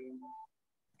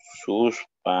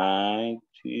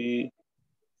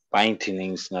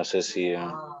paintings, no sé si.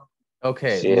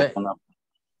 Okay, si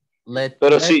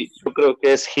pero let's, sí, yo creo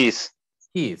que es his.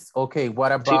 His. Okay,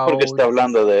 what about? Sí, porque está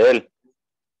hablando de él.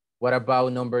 What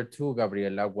about number two,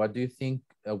 Gabriela? What do you think?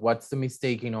 What's the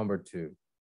mistake in number two?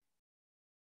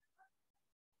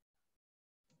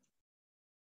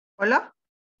 Hola.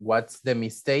 What's the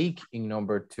mistake in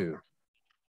number two?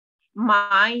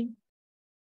 My.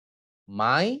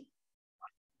 My?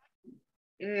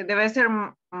 Debe ser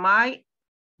my.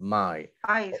 My.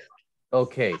 Eyes.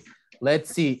 Okay,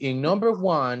 let's see. In number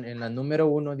one, en la número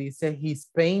uno dice, his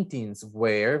paintings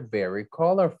were very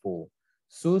colorful.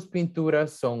 Sus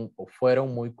pinturas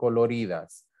fueron muy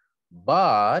coloridas.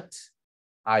 But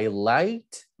I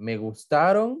liked, me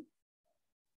gustaron,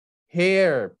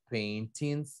 her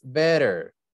paintings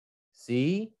better.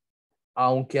 ¿Sí?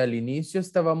 Aunque al inicio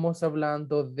estábamos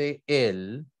hablando de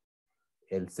él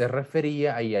se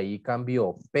refería y ahí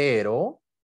cambió, pero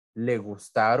le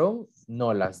gustaron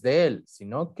no las de él,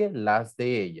 sino que las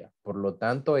de ella. Por lo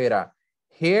tanto era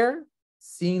her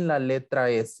sin la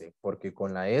letra S, porque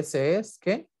con la S es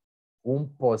 ¿qué?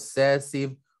 Un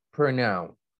possessive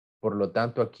pronoun. Por lo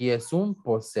tanto aquí es un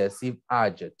possessive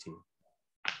adjective.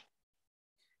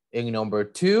 En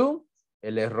number two,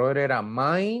 el error era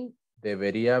mine.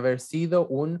 Debería haber sido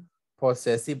un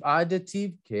possessive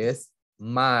adjective que es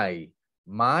my.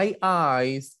 My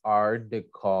eyes are the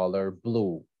color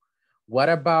blue. What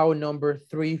about number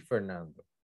three, Fernando?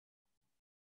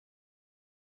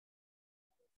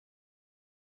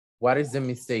 What is the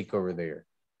mistake over there?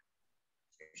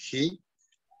 He.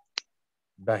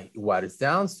 But what is the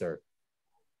answer?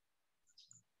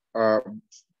 I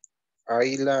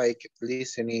like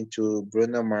listening to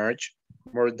Bruno Mars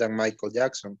more than Michael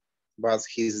Jackson, but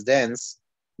his dance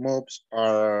moves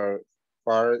are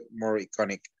far more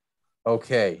iconic.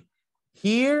 Okay.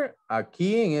 Here,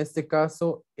 aquí en este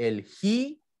caso, el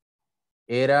he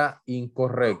era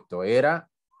incorrecto. Era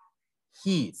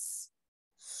his.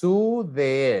 Su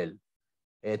de él.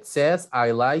 It says,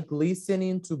 I like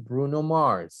listening to Bruno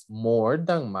Mars more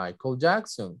than Michael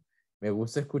Jackson. Me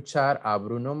gusta escuchar a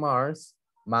Bruno Mars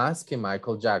más que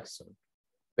Michael Jackson.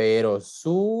 Pero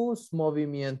sus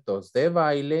movimientos de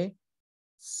baile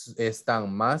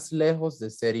están más lejos de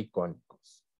ser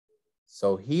icónicos.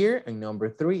 So here in number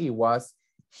three, it was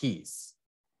his.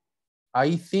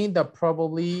 I think that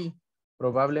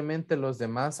probablemente los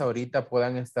demás ahorita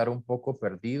puedan estar un poco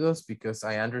perdidos because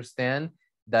I understand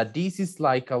that this is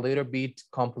like a little bit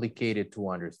complicated to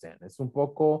understand. Es un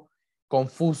poco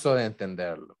confuso de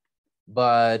entenderlo.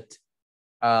 but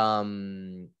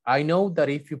I know that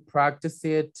if you practice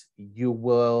it, you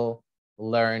will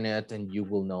learn it and you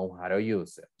will know how to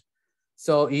use it.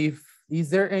 So is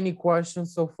there any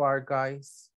questions so far,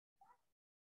 guys?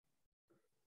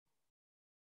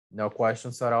 No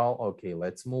questions at all? Okay,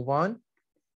 let's move on.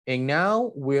 And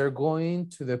now we're going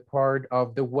to the part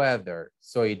of the weather.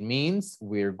 So it means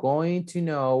we're going to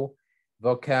know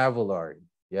vocabulary.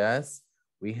 Yes,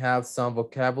 we have some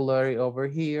vocabulary over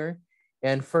here.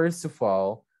 And first of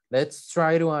all, let's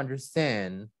try to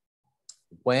understand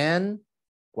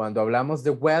cuando hablamos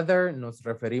de weather, nos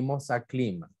referimos a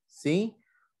clima, ¿sí?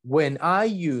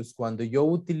 Cuando yo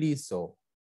utilizo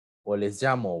o les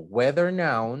llamo weather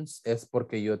nouns, es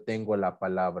porque yo tengo la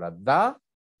palabra the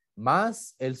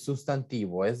más el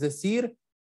sustantivo, es decir,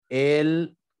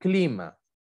 el clima.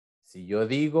 Si yo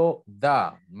digo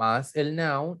the más el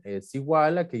noun, es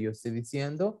igual a que yo estoy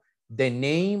diciendo the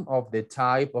name of the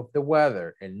type of the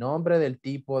weather, el nombre del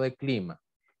tipo de clima.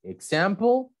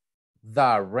 Example,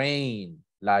 the rain,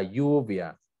 la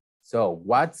lluvia. So,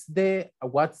 what's the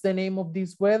name of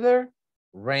this weather?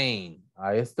 Rain.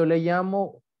 A esto le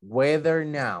llamo weather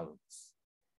nouns.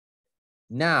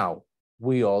 Now,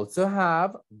 we also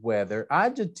have weather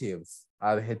adjectives,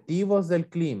 adjetivos del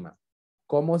clima.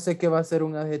 ¿Cómo sé que va a ser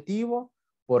un adjetivo?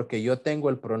 Porque yo tengo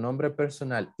el pronombre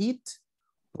personal it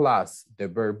plus the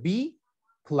verb be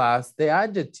plus the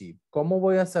adjective. ¿Cómo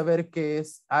voy a saber qué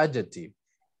es adjective?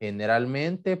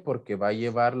 Generalmente porque va a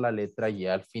llevar la letra Y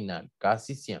al final,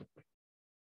 casi siempre.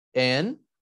 And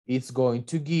it's going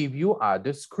to give you a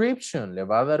description. Le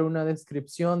va a dar una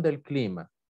descripción del clima.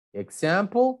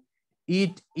 Example,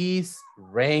 it is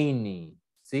rainy.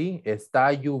 ¿Sí?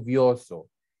 Está lluvioso.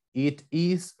 It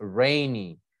is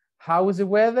rainy. How is the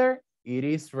weather? It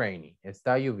is rainy.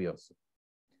 Está lluvioso.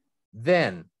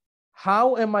 Then,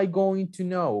 how am I going to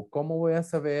know? ¿Cómo voy a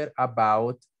saber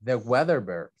about the weather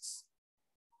verbs?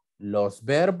 Los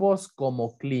verbos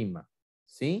como clima,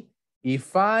 ¿sí?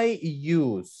 If I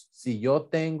use, si yo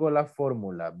tengo la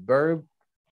fórmula verb,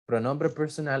 pronombre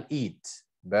personal it,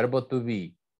 verbo to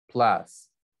be,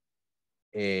 plus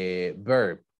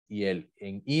verb y el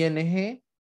en ing,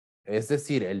 es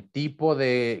decir, el tipo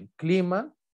de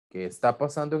clima que está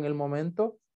pasando en el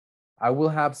momento, I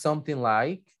will have something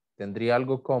like, tendría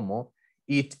algo como,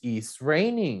 it is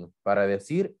raining, para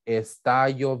decir, está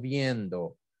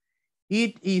lloviendo.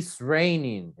 It is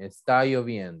raining, está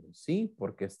lloviendo, ¿sí?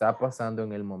 Porque está pasando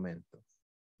en el momento.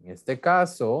 En este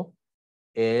caso,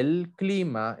 el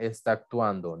clima está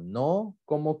actuando no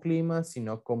como clima,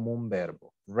 sino como un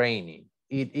verbo. Raining.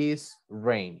 It is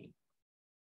raining.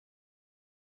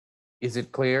 Is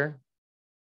it clear?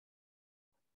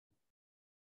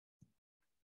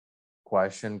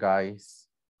 Question, guys.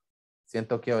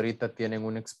 Siento que ahorita tienen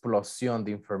una explosión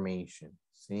de information,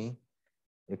 ¿sí?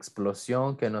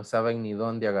 Explosión que no saben ni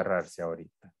dónde agarrarse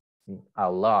ahorita. A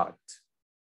lot.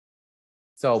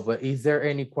 So, but is there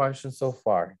any question so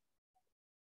far?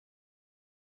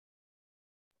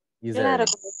 Claro,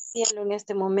 como cielo en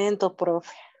este momento,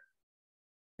 profe.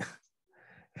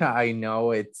 I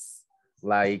know it's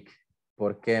like,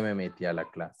 ¿por qué me metí a la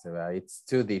clase? ¿Verdad? It's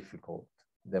too difficult.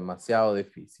 Demasiado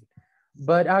difícil.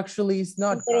 But actually it's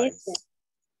not, guys.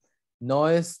 No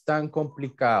es tan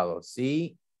complicado,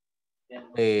 ¿sí?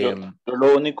 Yo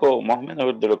lo único, más o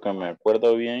menos de lo que me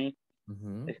acuerdo bien,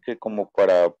 es que como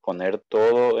para poner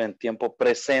todo en tiempo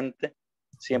presente,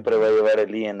 siempre va a llevar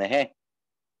el ing.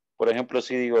 Por ejemplo,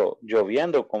 si digo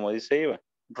lloviendo, como dice Iva,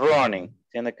 running,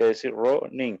 tiene que decir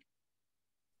running.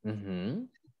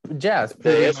 Yes,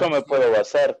 de eso me puedo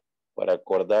basar para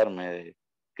acordarme de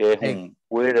que es un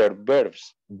weather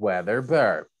verbs. Weather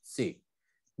verb, sí.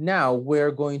 Now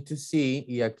we're going to see,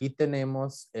 y aquí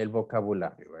tenemos el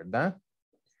vocabulario, ¿verdad?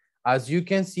 As you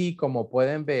can see, como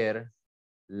pueden ver,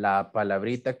 la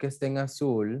palabrita que está en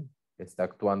azul está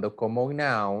actuando como un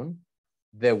noun.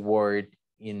 The word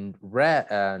in red,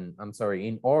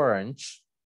 in orange,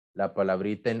 la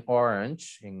palabrita en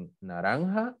orange, en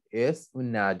naranja, es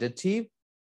un adjective.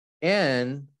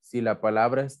 And si la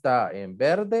palabra está en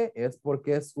verde, es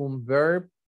porque es un verb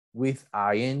with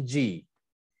ing.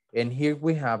 And here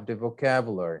we have the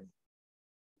vocabulary.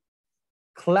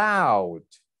 Cloud.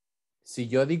 Si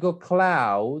yo digo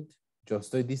cloud, yo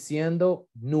estoy diciendo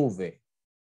nube.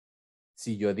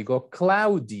 Si yo digo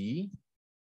cloudy,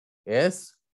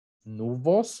 es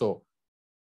nuboso.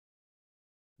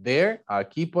 There,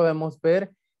 aquí podemos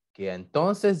ver que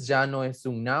entonces ya no es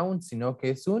un noun, sino que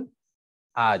es un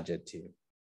adjective.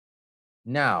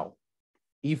 Now,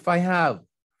 if I have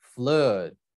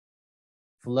flood,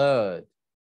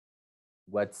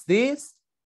 what's this?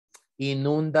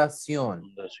 Inundación.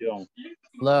 Inundación.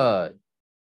 Flood.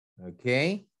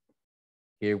 Okay.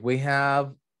 Here we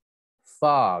have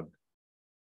fog.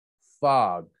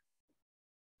 Fog.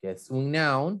 Que es un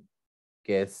noun.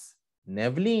 Que es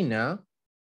neblina.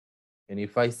 And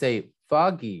if I say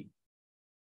foggy.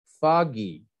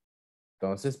 Foggy.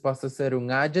 Entonces pasa a ser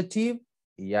un adjective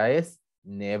y ya es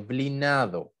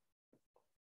neblinado.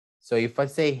 So if I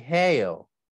say hail.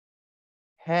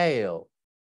 Hail.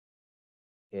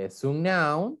 Es un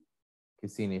noun que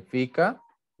significa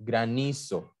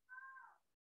granizo.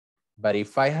 But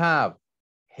if I have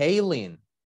hailing,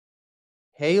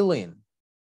 hailing,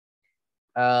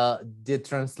 the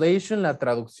translation, la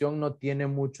traducción no tiene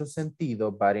mucho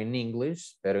sentido, but in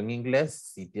English, pero en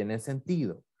inglés sí tiene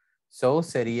sentido. So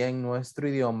sería en nuestro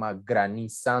idioma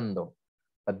granizando.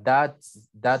 But that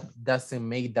doesn't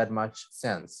make that much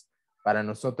sense. Para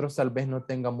nosotros tal vez no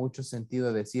tenga mucho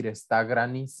sentido decir está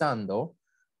granizando,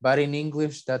 but in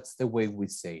English, that's the way we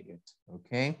say it,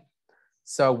 okay?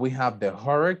 So we have the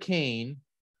hurricane,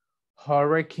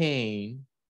 hurricane,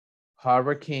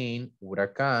 hurricane,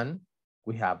 huracán.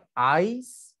 We have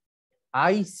ice,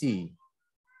 icy,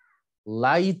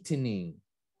 lightning,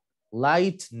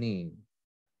 lightning,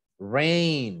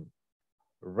 rain,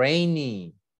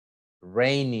 rainy,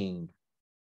 raining,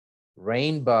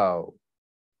 rainbow,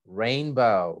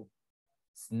 rainbow,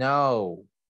 snow,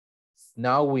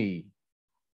 snowy,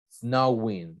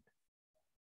 snowing,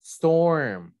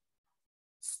 storm,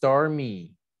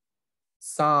 stormy,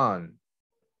 sun,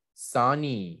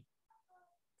 sunny,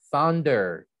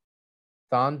 thunder,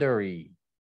 thundery,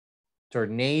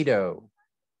 tornado,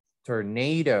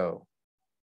 tornado,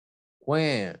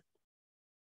 wind,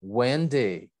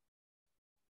 windy,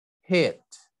 hit,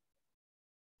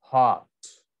 hot,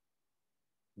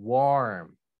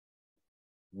 warm,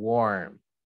 warm,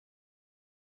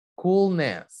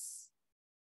 coolness,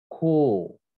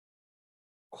 cool,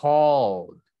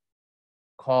 cold,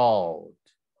 cold,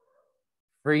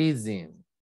 freezing.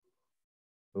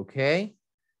 Okay,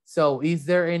 so is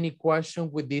there any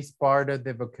question with this part of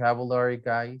the vocabulary,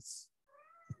 guys?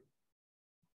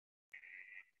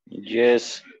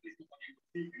 Yes.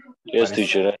 Yes,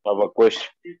 teacher, I have a question.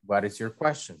 What is your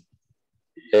question?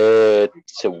 So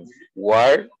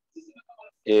why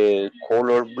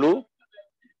color blue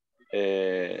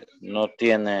no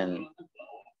tienen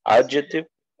adjective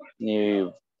ni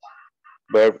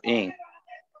verb in?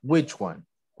 Which one?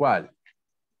 ¿Cuál?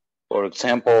 For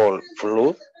example,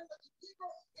 flood.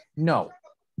 No,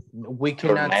 we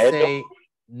cannot Tornado. say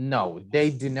no. They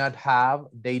do not have,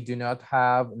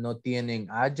 no tienen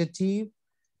adjective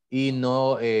y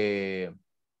no,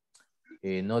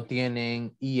 no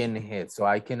tienen ing. So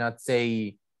I cannot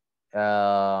say,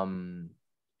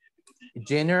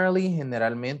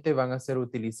 generalmente van a ser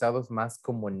utilizados más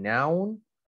como noun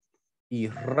y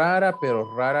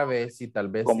pero rara vez y tal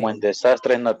vez. Como en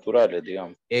desastres naturales,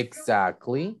 digamos.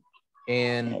 Exactly.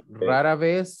 And rara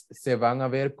vez se van a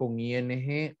ver con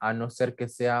ing a no ser que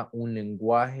sea un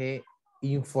lenguaje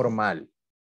informal.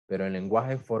 Pero en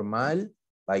lenguaje formal,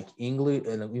 like English,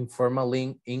 informal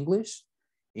English,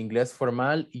 inglés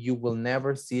formal, you will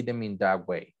never see them in that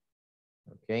way.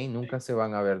 Okay, nunca se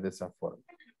van a ver de esa forma.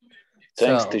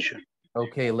 Thanks, So, teacher.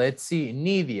 okay, let's see.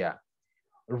 Nidia,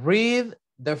 read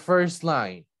the first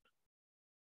line.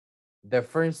 The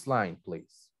first line,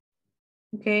 please.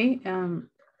 Okay,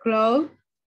 cloud,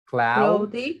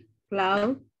 Cloud.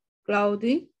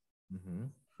 cloudy,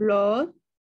 flood,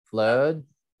 flood,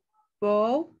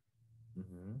 fog,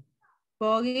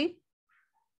 foggy,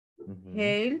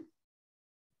 hail,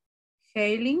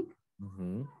 hailing,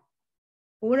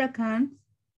 hurricane,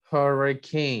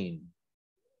 hurricane,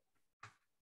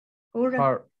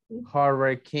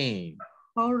 hurricane.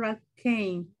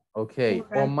 Hurricane. Okay,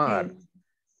 Hurricane.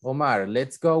 Omar,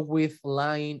 let's go with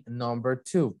line number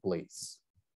 2, please.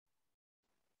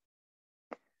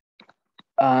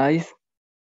 Ice,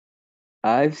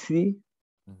 icy,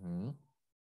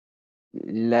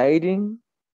 lighting,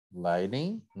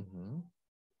 lighting,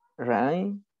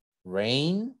 rain,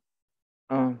 rain,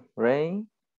 rain,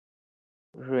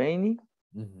 rainy,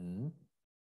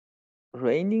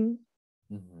 raining,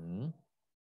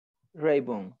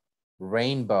 rainbow,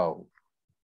 rainbow.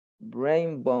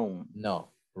 rainbow,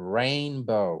 No,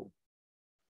 rainbow.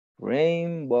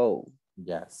 rainbow,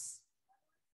 Yes.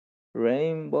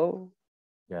 rainbow,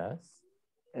 Yes.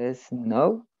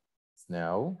 snow,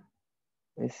 Snow.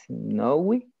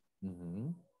 snowy,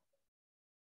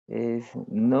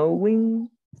 snowing.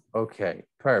 Okay,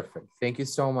 perfect. Thank you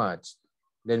so much.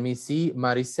 Let me see,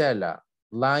 Marisela,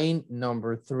 line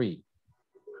number 3.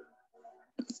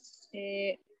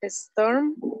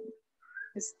 Storm,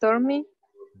 stormy,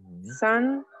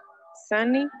 sun,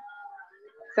 sunny,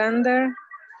 thunder,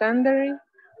 thundery,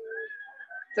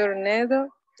 tornado,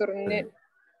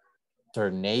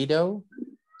 Tornado.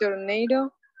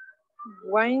 tornado,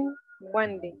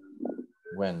 windy.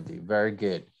 Wendy, very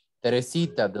good.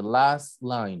 Teresita, the last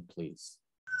line, please.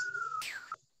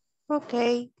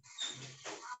 Okay.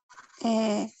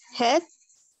 Head.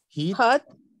 Heat. Hot.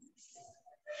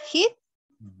 Heat.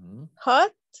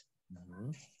 Hot.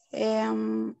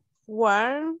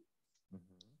 Warm.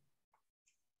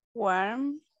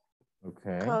 Warm.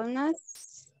 Okay.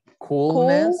 Coolness.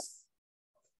 Coolness.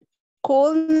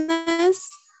 Coolness.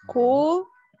 Cool.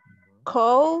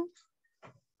 Cold.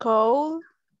 Cold.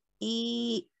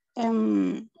 Y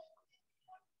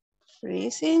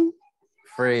freezing.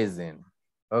 Freezing.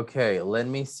 Okay, let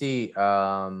me see.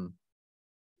 Let's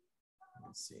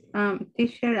see.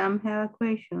 Teacher, I have a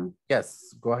question.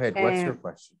 Yes, go ahead. What's your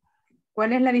question?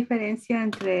 ¿Cuál es la diferencia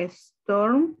entre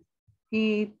storm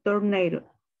y tornado?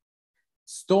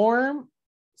 Storm.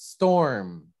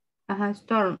 Ajá,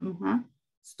 storm.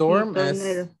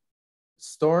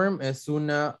 Storm es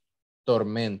una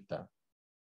tormenta.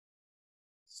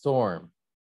 Storm.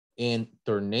 En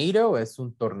tornado es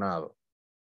un tornado.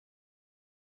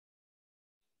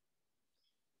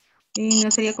 Y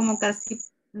no sería como casi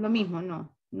lo mismo,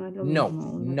 no. No es lo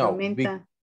mismo. No.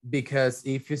 Because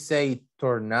if you say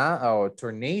tornado,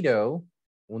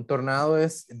 un tornado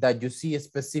es that you see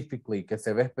specifically, que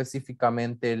se ve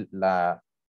específicamente la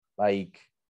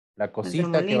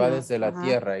cosita que va desde la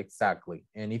tierra, exactly.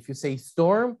 And if you say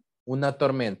storm, una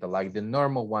tormenta, like the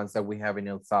normal ones that we have in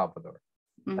El Salvador,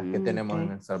 las que tenemos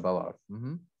en El Salvador.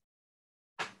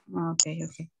 Okay.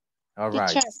 All right.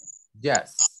 Teacher.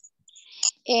 Yes.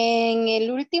 En el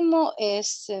último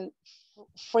es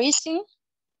freezing.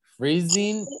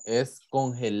 Freezing es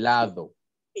congelado.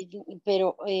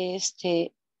 Pero es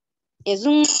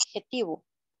un adjetivo.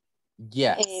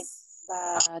 Yes.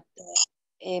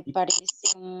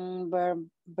 Parece un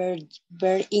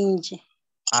verb ing.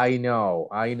 I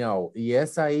know. Y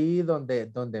es ahí donde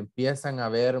empiezan a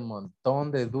haber un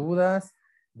montón de dudas,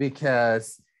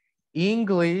 because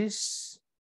English,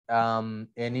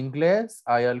 en inglés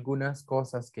hay algunas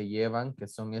cosas que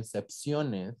son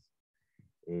excepciones,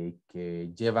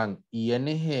 que llevan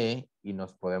ing y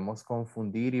nos podemos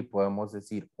confundir y podemos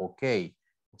decir, ok,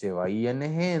 lleva ing,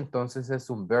 entonces es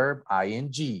un verb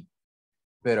ing.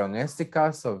 Pero en este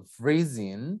caso,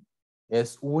 freezing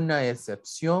es una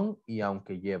excepción y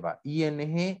aunque lleva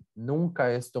ing,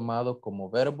 nunca es tomado como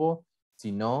verbo,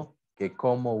 sino que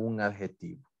como un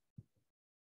adjetivo.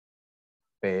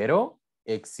 Pero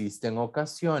existen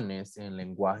ocasiones en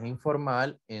lenguaje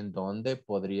informal en donde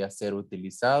podría ser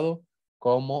utilizado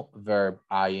como verb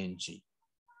ing.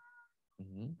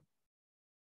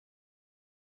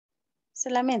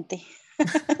 Solamente.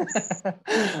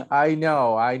 I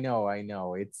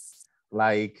know. It's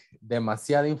like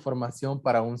demasiada información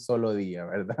para un solo día,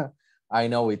 ¿verdad? I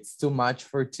know it's too much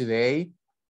for today.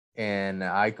 And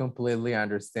I completely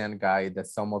understand, guys, that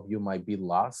some of you might be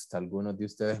lost. Algunos de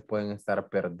ustedes pueden estar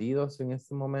perdidos en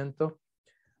este momento.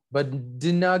 But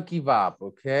do not give up,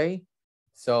 okay?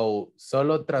 So,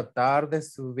 solo tratar de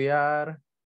estudiar,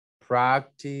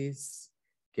 practice,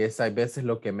 que es a veces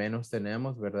lo que menos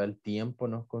tenemos, ¿verdad? El tiempo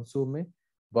nos consume.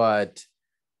 But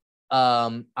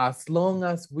as long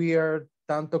as we are,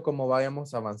 tanto como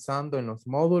vayamos avanzando en los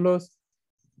módulos,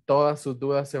 todas sus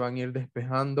dudas se van a ir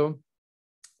despejando.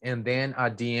 And then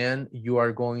at the end, you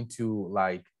are going to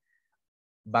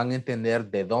van a entender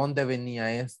de dónde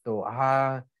venía esto.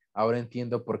 Ahora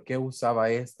entiendo por qué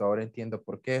usaba esto. Ahora entiendo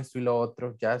por qué esto y lo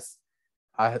otro.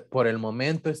 Por el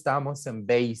momento estamos en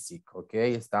basic, ¿ok?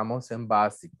 Estamos en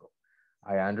básico.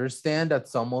 I understand that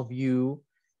some of you,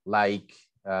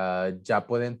 ya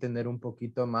pueden tener un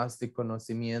poquito más de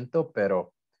conocimiento,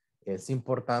 pero es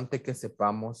importante que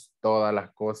sepamos todas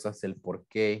las cosas, el por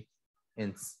qué,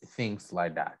 and things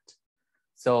like that.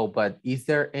 So, but is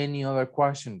there any other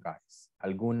question, guys?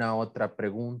 ¿Alguna otra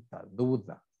pregunta,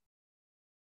 duda?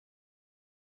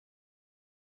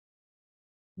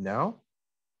 No?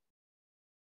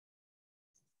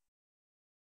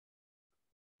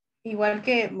 Igual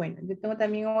que, bueno, yo tengo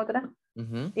también otra.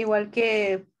 Igual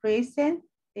que present,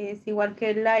 es igual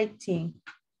que lighting.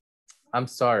 I'm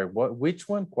sorry, which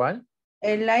one? ¿Cuál?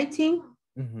 El lighting.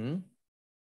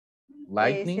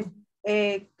 Lightning.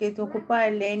 Que te ocupa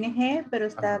el ing, pero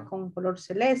está con color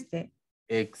celeste.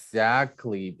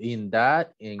 Exactly.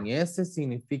 En ese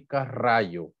significa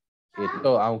rayo.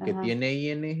 Aunque tiene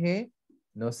ing,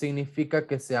 no significa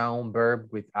que sea un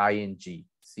verb with ing,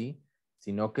 ¿sí?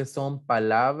 Sino que son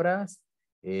palabras,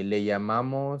 le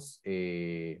llamamos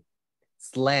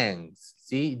slangs,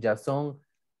 ¿sí? Ya son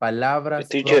palabras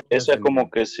Teacher, propias eso es del como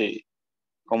idioma. que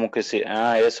si,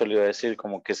 eso le iba a decir,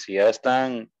 como que si ya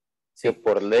están, que Sí.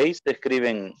 por ley se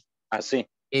escriben así.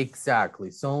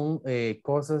 Exactly. Son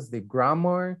cosas de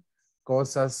grammar,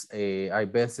 cosas, hay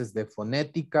veces de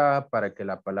fonética para que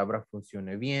la palabra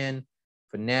funcione bien,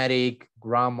 phonetic,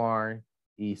 grammar,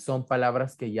 y son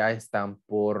palabras que ya están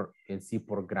por en sí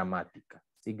por gramática,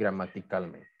 sí,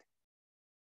 gramaticalmente.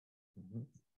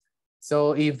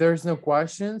 So if there's no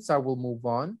questions, I will move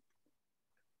on.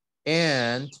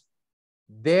 And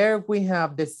there we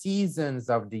have the seasons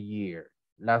of the year,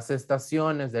 las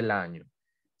estaciones del año.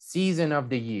 Season of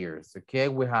the years, okay?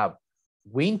 We have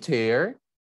winter.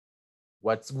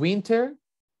 What's winter?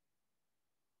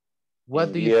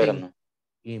 What do you think?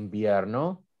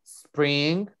 Invierno.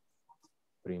 Spring.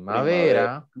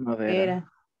 Primavera.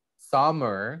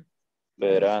 Summer.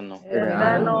 Verano.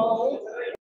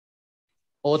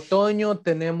 Otoño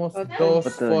tenemos dos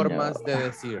formas de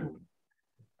decirlo.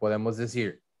 Podemos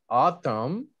decir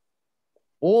autumn,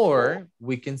 or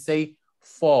we can say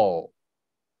fall.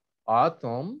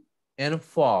 Autumn and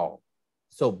fall.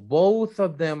 So both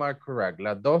of them are correct.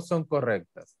 Las dos son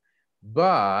correctas.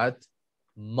 But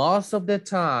most of the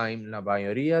time, la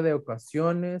mayoría de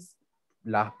ocasiones,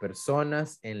 las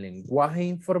personas en lenguaje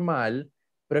informal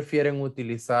prefieren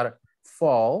utilizar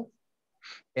fall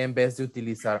en vez de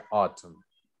utilizar autumn.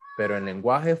 Pero en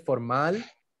lenguaje formal,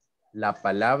 la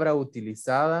palabra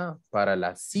utilizada para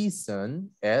la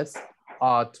season es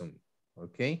autumn.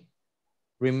 ¿Ok?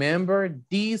 Remember,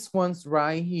 these ones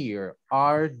right here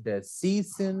are the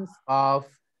seasons of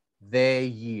the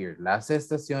year, las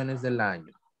estaciones del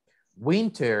año.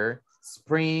 Winter,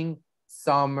 spring,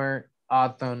 summer,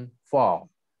 autumn, fall.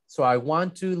 So I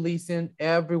want to listen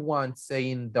everyone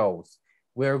saying those.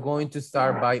 We're going to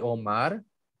start by Omar.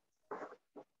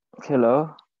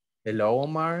 Hello. Hello,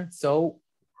 Omar. So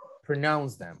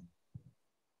pronounce them.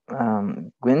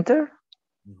 Winter.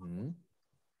 Mm-hmm.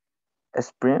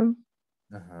 Spring.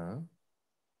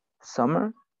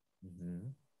 Summer. Mm-hmm.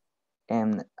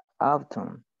 And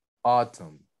autumn.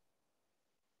 Autumn.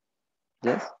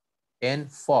 Yes.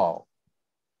 And fall.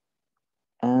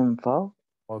 And fall.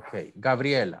 Okay.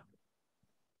 Gabriela.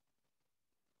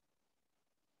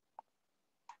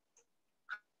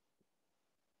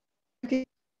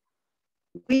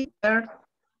 Winter,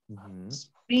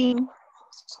 spring,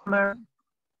 summer,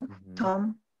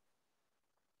 autumn.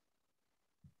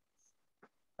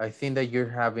 I think that you're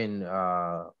having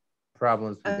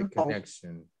problems with the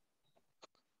connection.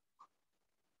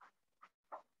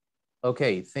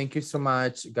 Okay, thank you so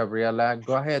much, Gabriela.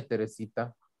 Go ahead,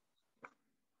 Teresita.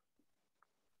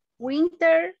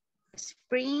 Winter,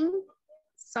 spring,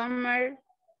 summer,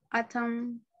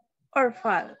 autumn, or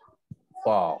fall.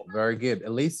 Fall, very good.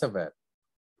 Elizabeth.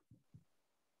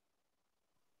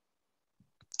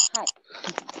 Hi.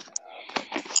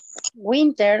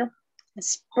 Winter,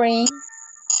 spring,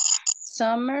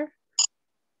 summer,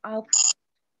 autumn.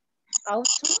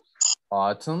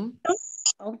 Autumn.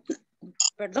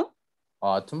 Pardon?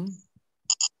 Autumn.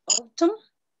 Autumn.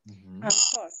 And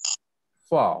fall.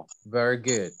 Fall, very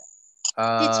good.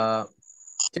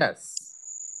 Yes.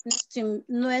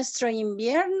 Nuestro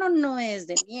invierno no es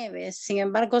de nieve, sin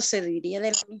embargo, se diría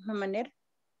de la misma manera.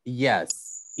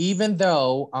 Yes, even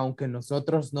though, aunque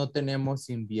nosotros no tenemos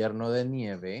invierno de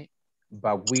nieve,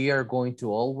 but we are going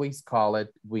to always call it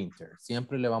winter.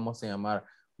 Siempre le vamos a llamar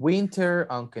winter,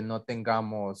 aunque no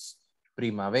tengamos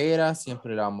primavera,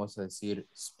 siempre le vamos a decir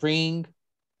spring,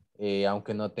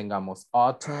 aunque no tengamos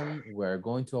autumn, we're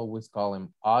going to always call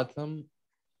him autumn.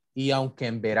 Y aunque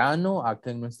en verano,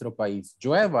 acá en nuestro país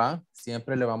llueva,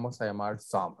 siempre le vamos a llamar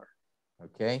summer,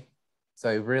 ¿ok? So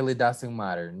it really doesn't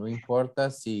matter. No importa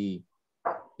si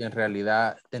en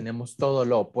realidad tenemos todo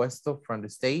lo opuesto from the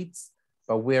States,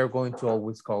 but we are going to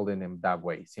always call them that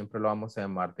way. Siempre lo vamos a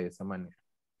llamar de esa manera.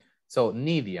 So,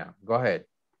 Nidia, go ahead.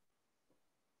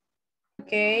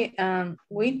 Okay,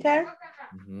 winter,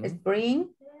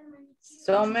 spring,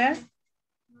 summer,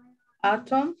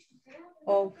 autumn,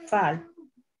 or fall.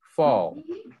 Fall.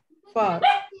 Fall.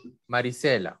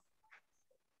 Marisela.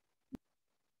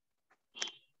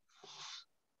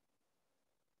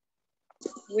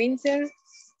 Winter,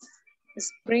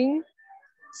 spring,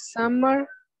 summer,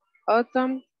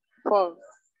 autumn, fall.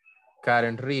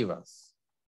 Karen Rivas.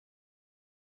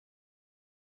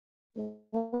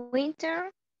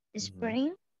 Winter,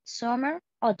 spring, summer,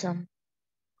 autumn.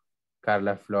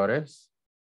 Carla Flores.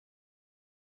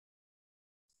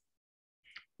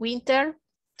 Winter,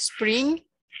 spring,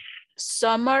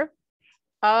 summer,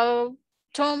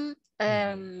 autumn,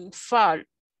 and fall.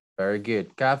 Very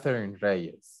good. Catherine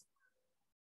Reyes.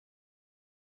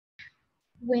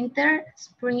 winter,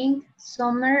 spring,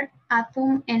 summer,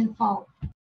 autumn, and fall.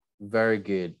 Very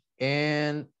good.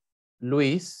 And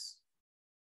Luis?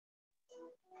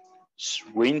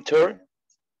 Winter,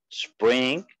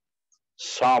 spring,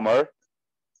 summer,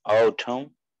 autumn,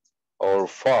 or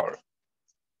fall.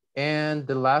 And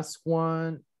the last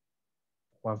one,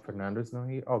 Juan Fernando is not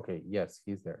here. Okay, yes,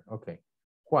 he's there. Okay,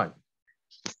 Juan.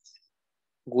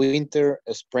 Winter,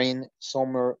 spring,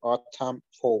 summer, autumn,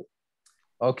 fall.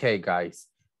 Okay, guys,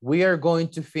 we are going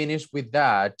to finish with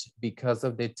that because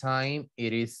of the time.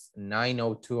 It is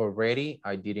 9:02 already.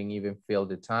 I didn't even feel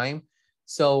the time.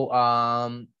 So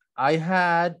I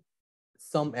had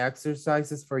some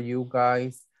exercises for you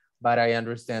guys, but I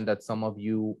understand that some of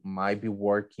you might be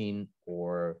working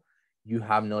or you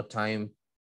have no time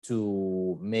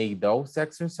to make those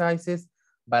exercises,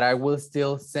 but I will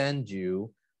still send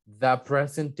you the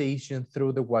presentation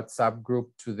through the WhatsApp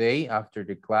group today after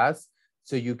the class,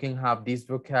 so you can have this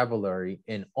vocabulary.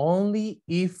 And only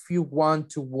if you want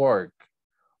to work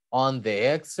on the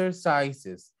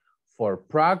exercises for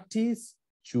practice,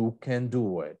 you can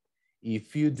do it.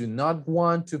 If you do not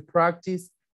want to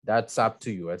practice, that's up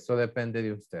to you. Eso depende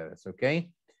de ustedes, ¿ok?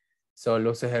 So,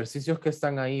 los ejercicios que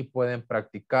están ahí pueden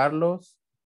practicarlos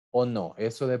o no.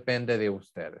 Eso depende de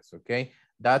ustedes, ¿ok?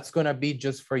 That's going to be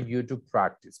just for you to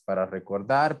practice, para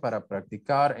recordar, para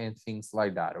practicar, and things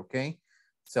like that, ¿ok?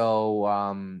 So,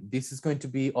 this is going to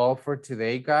be all for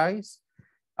today, guys.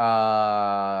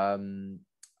 I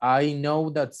know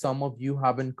that some of you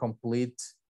haven't completed.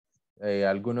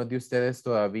 Algunos de ustedes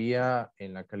todavía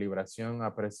en la calibración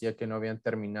aparecía que no habían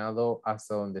terminado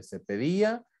hasta donde se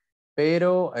pedía,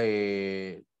 pero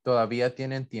todavía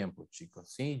tienen tiempo,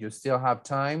 chicos, ¿sí? You still have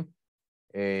time.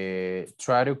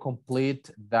 Try to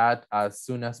complete that as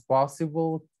soon as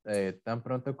possible, tan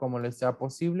pronto como les sea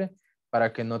posible,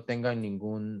 para que no tengan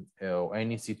ningún,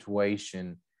 any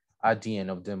situation at the end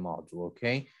of the module,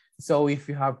 okay? So if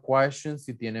you have questions,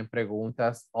 si tienen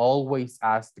preguntas, always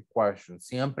ask the questions.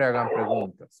 Siempre hagan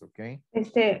preguntas, ¿ok?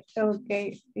 Ok.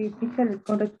 Y teacher,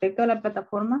 con respecto a la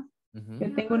plataforma,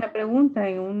 yo tengo una pregunta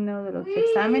en uno de los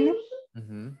exámenes.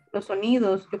 Los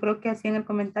sonidos, yo creo que hacían el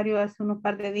comentario hace unos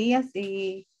par de días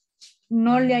y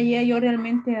no le hallé yo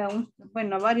realmente a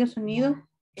varios sonidos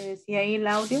que decía ahí el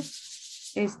audio.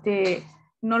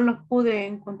 No los pude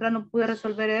encontrar, no pude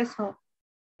resolver eso.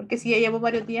 Porque sí, ya llevo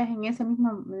varios días en esa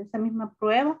misma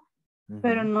prueba,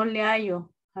 pero no le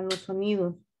hallo a los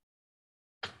sonidos.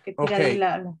 Que tira ahí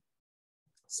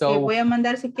So, voy a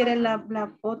mandar si quiere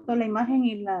la foto, la imagen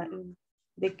y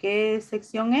de qué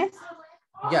sección es.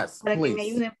 Yes, para please. Que me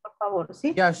ayuden, por favor.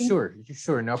 ¿Sí? Yeah, ¿Sí?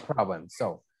 Sure, no problem.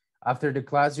 So, after the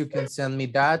class, you can send me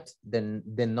that,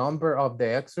 the number of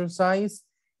the exercise,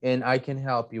 and I can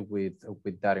help you with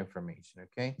that information,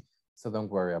 okay? So don't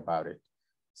worry about it.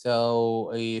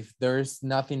 So if there's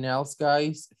nothing else,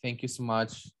 guys, thank you so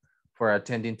much for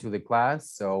attending to the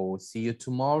class. So see you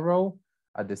tomorrow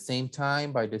at the same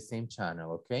time by the same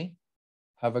channel, okay?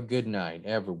 Have a good night,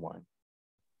 everyone.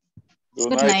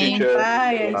 Good night, teacher.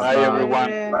 Bye. Good night, everyone.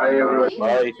 Bye, everyone.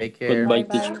 Bye. Take care. Bye,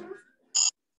 bye.